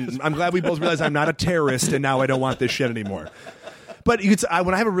 it doesn't. I'm glad we both realized I'm not a terrorist, and now I don't want this shit anymore. But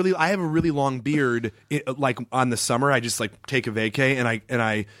when I have a really long beard, like on the summer, I just like take a vacay,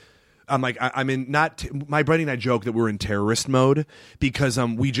 I'm like I'm in not. My buddy and I joke that we're in terrorist mode because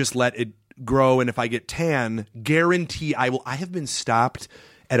we just let it grow, and if I get tan, guarantee I will. I have been stopped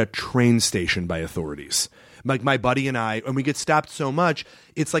at a train station by authorities. Like my buddy and I, and we get stopped so much,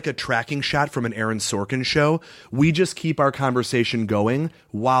 it's like a tracking shot from an Aaron Sorkin show. We just keep our conversation going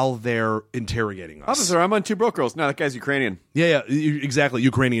while they're interrogating us. Officer, I'm on 2 broke girls. No, that guy's Ukrainian. Yeah, exactly.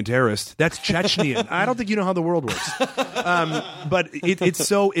 Ukrainian terrorist. That's Chechenian. I don't think you know how the world works. But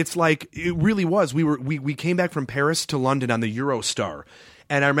it's like, it really was. We came back from Paris to London on the Eurostar.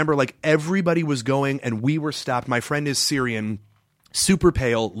 And I remember like everybody was going and we were stopped. My friend is Syrian. Super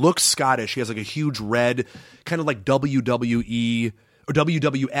pale, looks Scottish. He has like a huge red, kind of like WWE or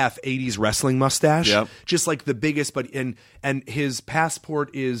WWF 80s wrestling mustache. Yep. Just like the biggest, but and his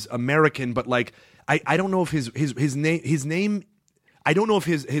passport is American, but like I don't know if his name I don't know if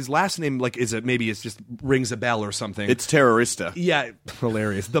his last name like maybe it's just rings a bell or something. It's Terrorista. Yeah,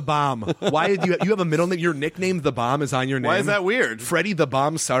 hilarious. The Bomb. Why do you have a middle name? Your nickname, The Bomb, is on your name. Why is that weird? Freddie the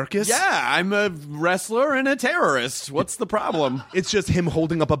Bomb Sarkis? Yeah, I'm a wrestler and a terrorist. What's the problem? It's just him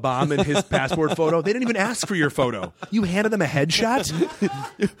holding up a bomb in his passport photo. They didn't even ask for your photo. You handed them a headshot?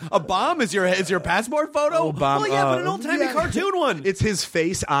 A bomb is your passport photo? Oh, bomb. Well, yeah, but an old-timey cartoon one. It's his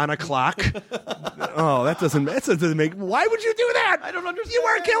face on a clock. Oh, that doesn't make... Why would you do that? I don't understand. You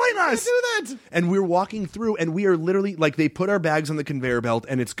weren't killing Why us. would you do that? And we're walking through, and we are literally... Like, they put our bags on the conveyor belt,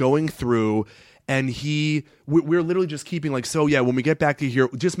 and it's going through... And we're literally just keeping like, so yeah, when we get back to here,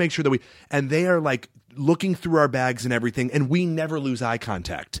 just make sure that and they are like looking through our bags and everything. And we never lose eye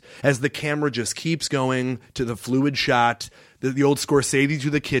contact as the camera just keeps going to the fluid shot, the old Scorsese to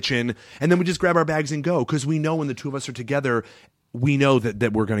the kitchen. And then we just grab our bags and go. Cause we know when the two of us are together, we know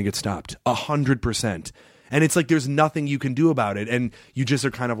that we're going to get stopped 100%. And it's like, there's nothing you can do about it. And you just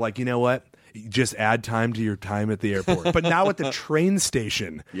are kind of like, you know what? Just add time to your time at the airport. But now at the train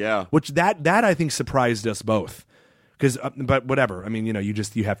station. Yeah. Which that I think surprised us both. Because, but whatever. I mean,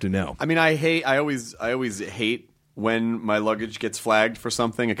 you have to know. I mean, I always hate when my luggage gets flagged for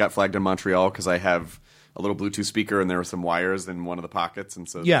something. It got flagged in Montreal because I have a little Bluetooth speaker and there were some wires in one of the pockets. And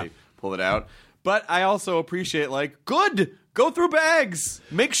so they pull it out. But I also appreciate good. Go through bags.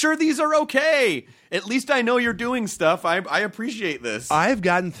 Make sure these are okay. At least I know you're doing stuff. I appreciate this. I've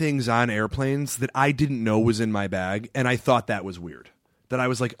gotten things on airplanes that I didn't know was in my bag, and I thought that was weird. That I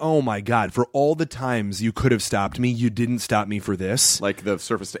was like, oh my God, for all the times you could have stopped me, you didn't stop me for this. Like the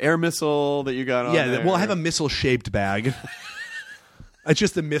surface-to-air missile that you got on there. Well, I have a missile-shaped bag. It's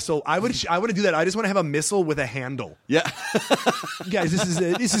just a missile. I want to do that. I just want to have a missile with a handle. Yeah. Guys,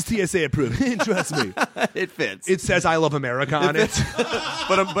 this is TSA approved. Trust me. It fits. It says I love America on it.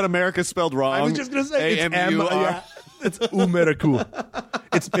 But America's spelled wrong. I was just going to say it's A-M-U-R. Yeah. It's Umericu.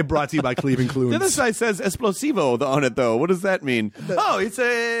 It's brought to you by Cleveland Clunes. The other side says explosivo on it, though. What does that mean? It's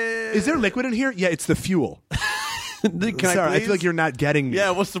a... Is there liquid in here? Yeah, it's the fuel. I feel like you're not getting me.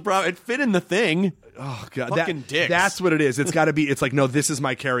 Yeah, what's the problem? It fit in the thing. Oh God, fucking dicks. That's what it is. It's got to be. It's like, no, this is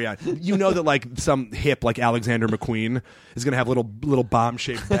my carry-on. You know that like some hip like Alexander McQueen is going to have little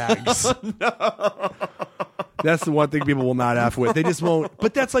bomb-shaped bags. No. That's the one thing people will not F with. They just won't.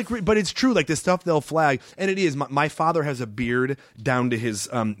 But that's like, but it's true. Like the stuff they'll flag, and it is. My father has a beard down to his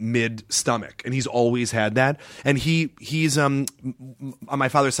mid stomach, and he's always had that. And he's on my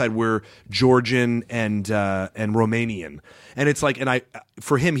father's side, we're Georgian and Romanian, and it's like,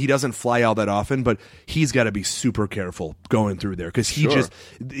 for him, he doesn't fly all that often, but he's got to be super careful going through there because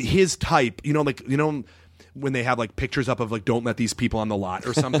his type, when they have like pictures up of like don't let these people on the lot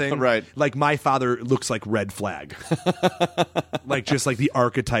or something. Right. Like my father looks like red flag. Like just like the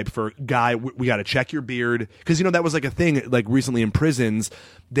archetype for guy, we got to check your beard. Because, that was like a thing like recently in prisons.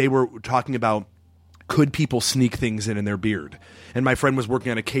 They were talking about could people sneak things in their beard? And my friend was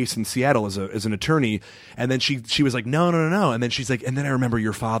working on a case in Seattle as an attorney. And then she was like, no. And then she's like, and then I remember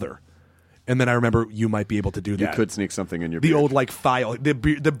your father. And then I remember you might be able to do that. You could sneak something in your the beard. old like file. The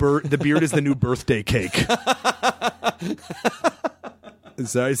beard is the new birthday cake.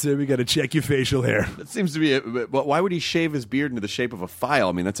 Sorry, sir, we got to check your facial hair. That seems to be why would he shave his beard into the shape of a file?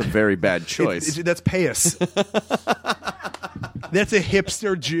 I mean, that's a very bad choice. That's payas. That's a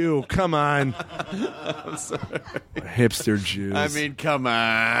hipster Jew. Come on. I'm sorry. Hipster Jews. I mean, come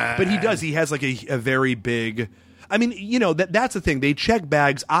on. But he does. He has like a very big... I mean, that's the thing. They check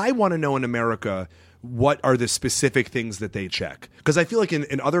bags. I want to know in America what are the specific things that they check. Because I feel like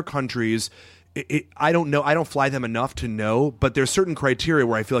in other countries... I don't know. I don't fly them enough to know, but there's certain criteria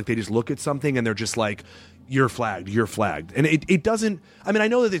where I feel like they just look at something and they're just like, you're flagged. And it doesn't, I mean, I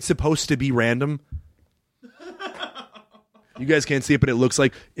know that it's supposed to be random. You guys can't see it, but it looks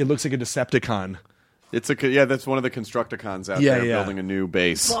like a Decepticon. That's one of the Constructicons out there building a new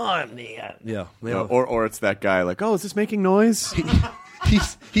base. Fun, yeah. Or it's that guy like, oh, is this making noise?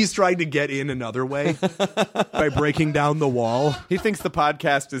 He's trying to get in another way by breaking down the wall. He thinks the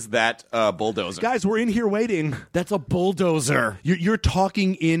podcast is that bulldozer. Guys, we're in here waiting. That's a bulldozer. You're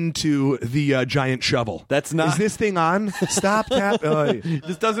talking into the giant shovel. That's not. Is this thing on? Stop tap.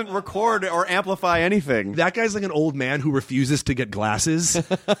 This doesn't record or amplify anything. That guy's like an old man who refuses to get glasses.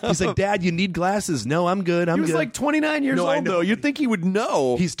 He's like, Dad, you need glasses. No, I'm good. He was like 29 years old, though. You'd think he would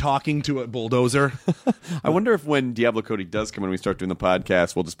know. He's talking to a bulldozer. I wonder if when Diablo Cody does come and we start doing the podcast,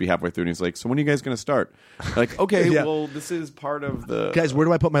 we'll just be halfway through and he's like, so when are you guys going to start? Like, okay, well, this is part of the... Guys, where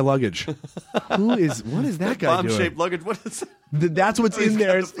do I put my luggage? What is that guy doing? Bomb-shaped luggage. What is That's what's in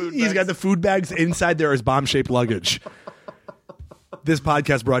there. He's got the food bags. Inside there is bomb-shaped luggage. This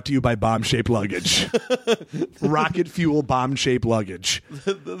podcast brought to you by bomb-shaped luggage. Rocket fuel bomb-shaped luggage.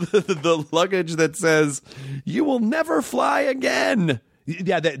 The luggage that says, you will never fly again.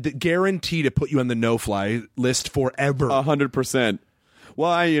 Yeah, the guarantee to put you on the no-fly list forever. 100%. Well,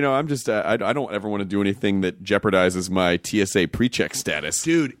 I'm just I don't ever want to do anything that jeopardizes my TSA pre-check status,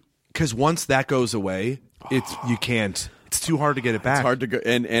 dude. Because once that goes away, you can't. It's too hard to get it back. It's hard to go,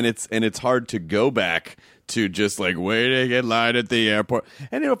 and it's hard to go back to just like waiting in line at the airport.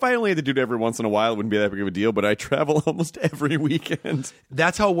 And if I only had to do it every once in a while, it wouldn't be that big of a deal. But I travel almost every weekend.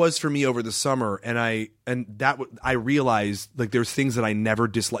 That's how it was for me over the summer, and I realized like there's things that I never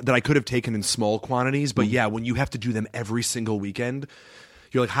disliked that I could have taken in small quantities. But yeah, when you have to do them every single weekend,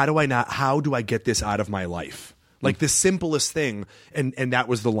 you're like, how do I get this out of my life? Like the simplest thing, and that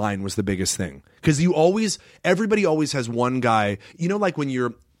was the line was the biggest thing. Because everybody always has one guy, like when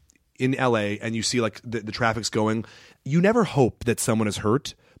you're in LA and you see like the traffic's going, you never hope that someone is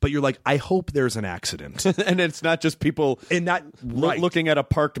hurt, but you're like, I hope there's an accident. And it's not just people looking at a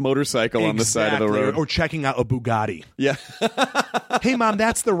parked motorcycle on the side of the road. Or checking out a Bugatti. Yeah. Hey, Mom,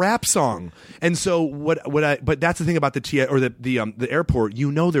 that's the rap song. And so but that's the thing about the airport,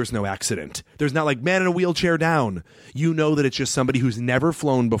 there's no accident. There's not like man in a wheelchair down. You know that it's just somebody who's never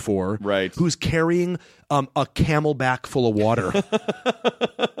flown before. Right. Who's carrying a camelback full of water.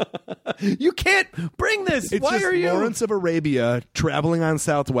 You can't bring this. It's Why just are you? Lawrence of Arabia traveling on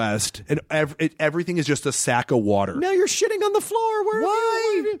Southwest, and everything is just a sack of water. Now you're shitting on the floor.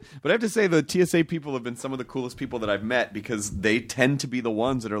 Why? But I have to say, the TSA people have been some of the coolest people that I've met because they tend to be the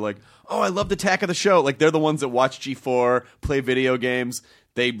ones that are like, oh, I love the tack of the show. Like they're the ones that watch G4, play video games.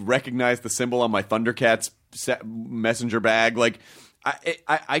 They recognize the symbol on my Thundercats messenger bag. Like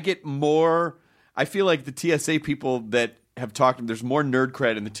I get more. I feel like the TSA people that have talked. There's more nerd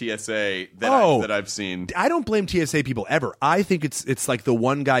cred in the TSA that I've seen. I don't blame TSA people ever. I think it's like the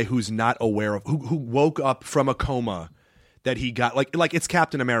one guy who's not aware of who woke up from a coma that he got like it's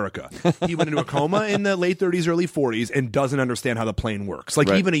Captain America. He went into a coma in the late 30s, early 40s and doesn't understand how the plane works. Like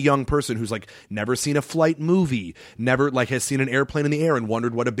even a young person who's like never seen a flight movie, never like has seen an airplane in the air and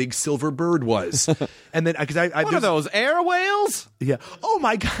wondered what a big silver bird was. And then because I what are those air whales? Yeah. Oh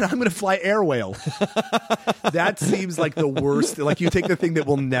my God, I'm going to fly air whale. That seems like the worst. Like you take the thing that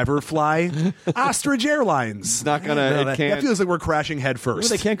will never fly. Ostrich Airlines. It's not gonna. That feels like we're crashing head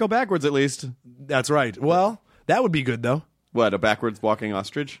first. Well, they can't go backwards at least. That's right. Well, that would be good though. What, a backwards walking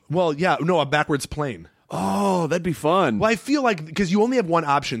ostrich? Well, yeah, no, a backwards plane. Oh, that'd be fun. Well, I feel like, because you only have one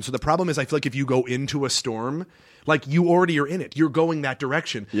option, so the problem is I feel like if you go into a storm, like you already are in it. You're going that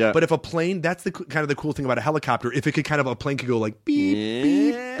direction. Yeah. But if a plane, that's the kind of the cool thing about a helicopter, if it could a plane could go like beep,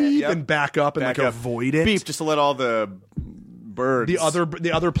 beep, beep, and back up and avoid it. Beep, just to let all the birds,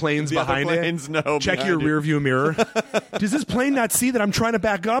 the other planes behind it know. Check your rear view mirror. Does this plane not see that I'm trying to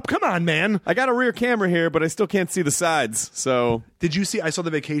back up? Come on, man. I got a rear camera here, but I still can't see the sides. So did you see? I saw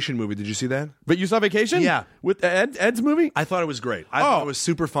the Vacation movie. Did you see that? But you saw Vacation? Yeah, with Ed's movie. I thought it was great. I thought it was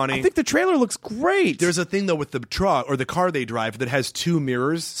super funny. I think the trailer looks great. There's a thing though with the truck or the car they drive that has two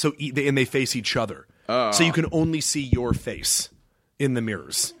mirrors, so they face each other, so you can only see your face in the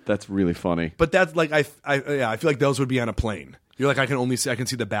mirrors. That's really funny. But that's like I feel like those would be on a plane. You're like I can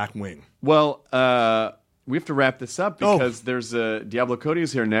see the back wing. Well, we have to wrap this up because there's Diablo Cody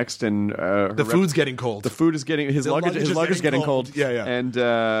is here next, and the food's getting cold. The food is getting his luggage is getting cold. Yeah.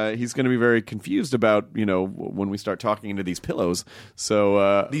 And he's going to be very confused about when we start talking into these pillows.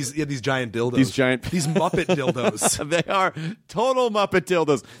 So these giant dildos, these Muppet dildos. They are total Muppet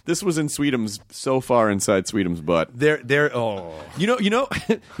dildos. This was in Sweetums, so far inside Sweetums' butt. They're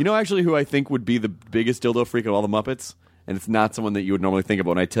actually who I think would be the biggest dildo freak of all the Muppets. And it's not someone that you would normally think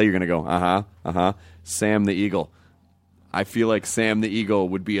about. When I tell you, you're going to go, Sam the Eagle. I feel like Sam the Eagle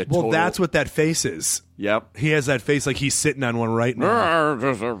would be a total... Well, that's what that face is. Yep. He has that face like he's sitting on one right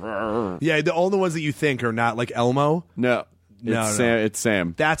now. Yeah, all the ones that you think are not like Elmo. No. It's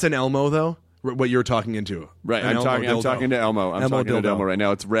Sam. That's an Elmo, though? What you're talking into. Right. I'm talking to Elmo. I'm talking to Elmo right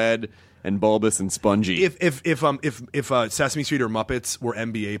now. It's red and bulbous and spongy. If Sesame Street or Muppets were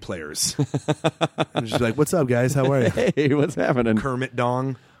NBA players, I'm just like, what's up, guys? How are you? Hey, what's happening? Kermit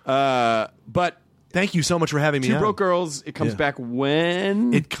Dong. But thank you so much for having me. Two Broke Girls. It comes back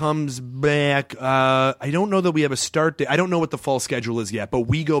when? It comes back. I don't know that we have a start date. I don't know what the fall schedule is yet, but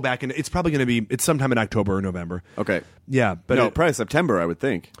we go back and it's probably going to be. It's sometime in October or November. Okay. Yeah, but probably September. I would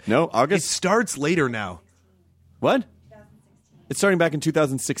think. No, August. It starts later now. What? It's starting back in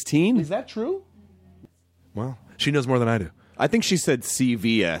 2016? Is that true? Well, she knows more than I do. I think she said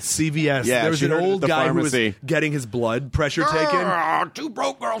CVS. CVS. Yeah, there was an old guy pharmacy. Who was getting his blood pressure taken. Two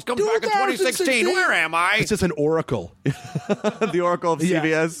Broke Girls comes back in 2016. Where am I? It's just an oracle. The oracle of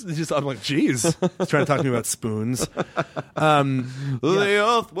CVS. It's just, I'm like, geez. He's trying to talk to me about spoons. The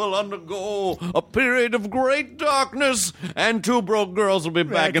earth will undergo a period of great darkness, and Two Broke Girls will be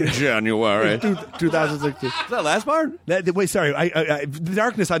back in January. 2016. Is that last part? Wait, sorry. The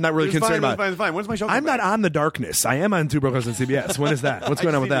darkness I'm not really concerned about. It's fine. When's my show? I'm not on the darkness. I am on Two Broke Girls on CBS. When is that? What's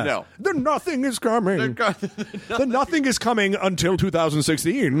going on with that? The nothing is coming. The nothing is coming until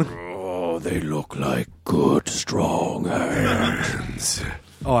 2016. Oh, they look like good, strong hands.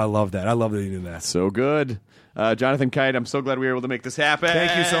 Oh, I love that. I love that you did that. So good. Jonathan Kite, I'm so glad we were able to make this happen.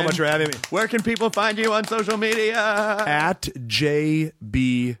 Thank you so much for having me. Where can people find you on social media? At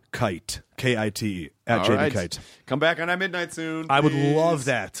JB Kite. Kite. At JB Kite. Come back on our midnight soon. I would love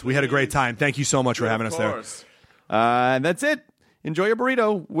that. We had a great time. Thank you so much for having us there. And that's it. Enjoy your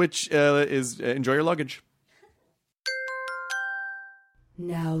burrito, which is enjoy your luggage.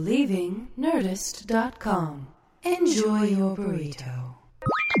 Now leaving Nerdist.com. Enjoy your burrito.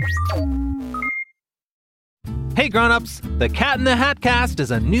 Hey grown-ups, the Cat in the Hat Cast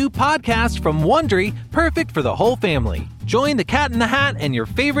is a new podcast from Wondery, perfect for the whole family. Join the Cat in the Hat and your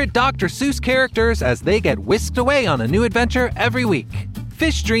favorite Dr. Seuss characters as they get whisked away on a new adventure every week.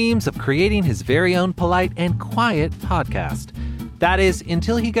 Fish dreams of creating his very own polite and quiet podcast. That is,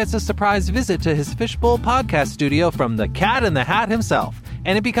 until he gets a surprise visit to his Fishbowl podcast studio from the Cat in the Hat himself,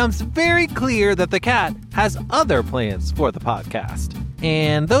 and it becomes very clear that the cat has other plans for the podcast.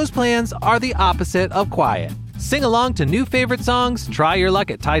 And those plans are the opposite of quiet. Sing along to new favorite songs, try your luck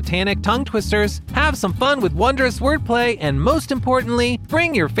at Titanic tongue twisters, have some fun with wondrous wordplay, and most importantly,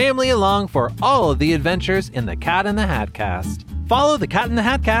 bring your family along for all of the adventures in the Cat in the Hat Cast. Follow the Cat in the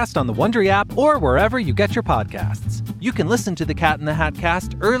Hat Cast on the Wondery app or wherever you get your podcasts. You can listen to the Cat in the Hat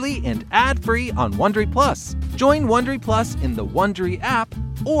Cast early and ad-free on Wondery Plus. Join Wondery Plus in the Wondery app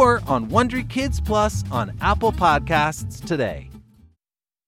or on Wondery Kids Plus on Apple Podcasts today.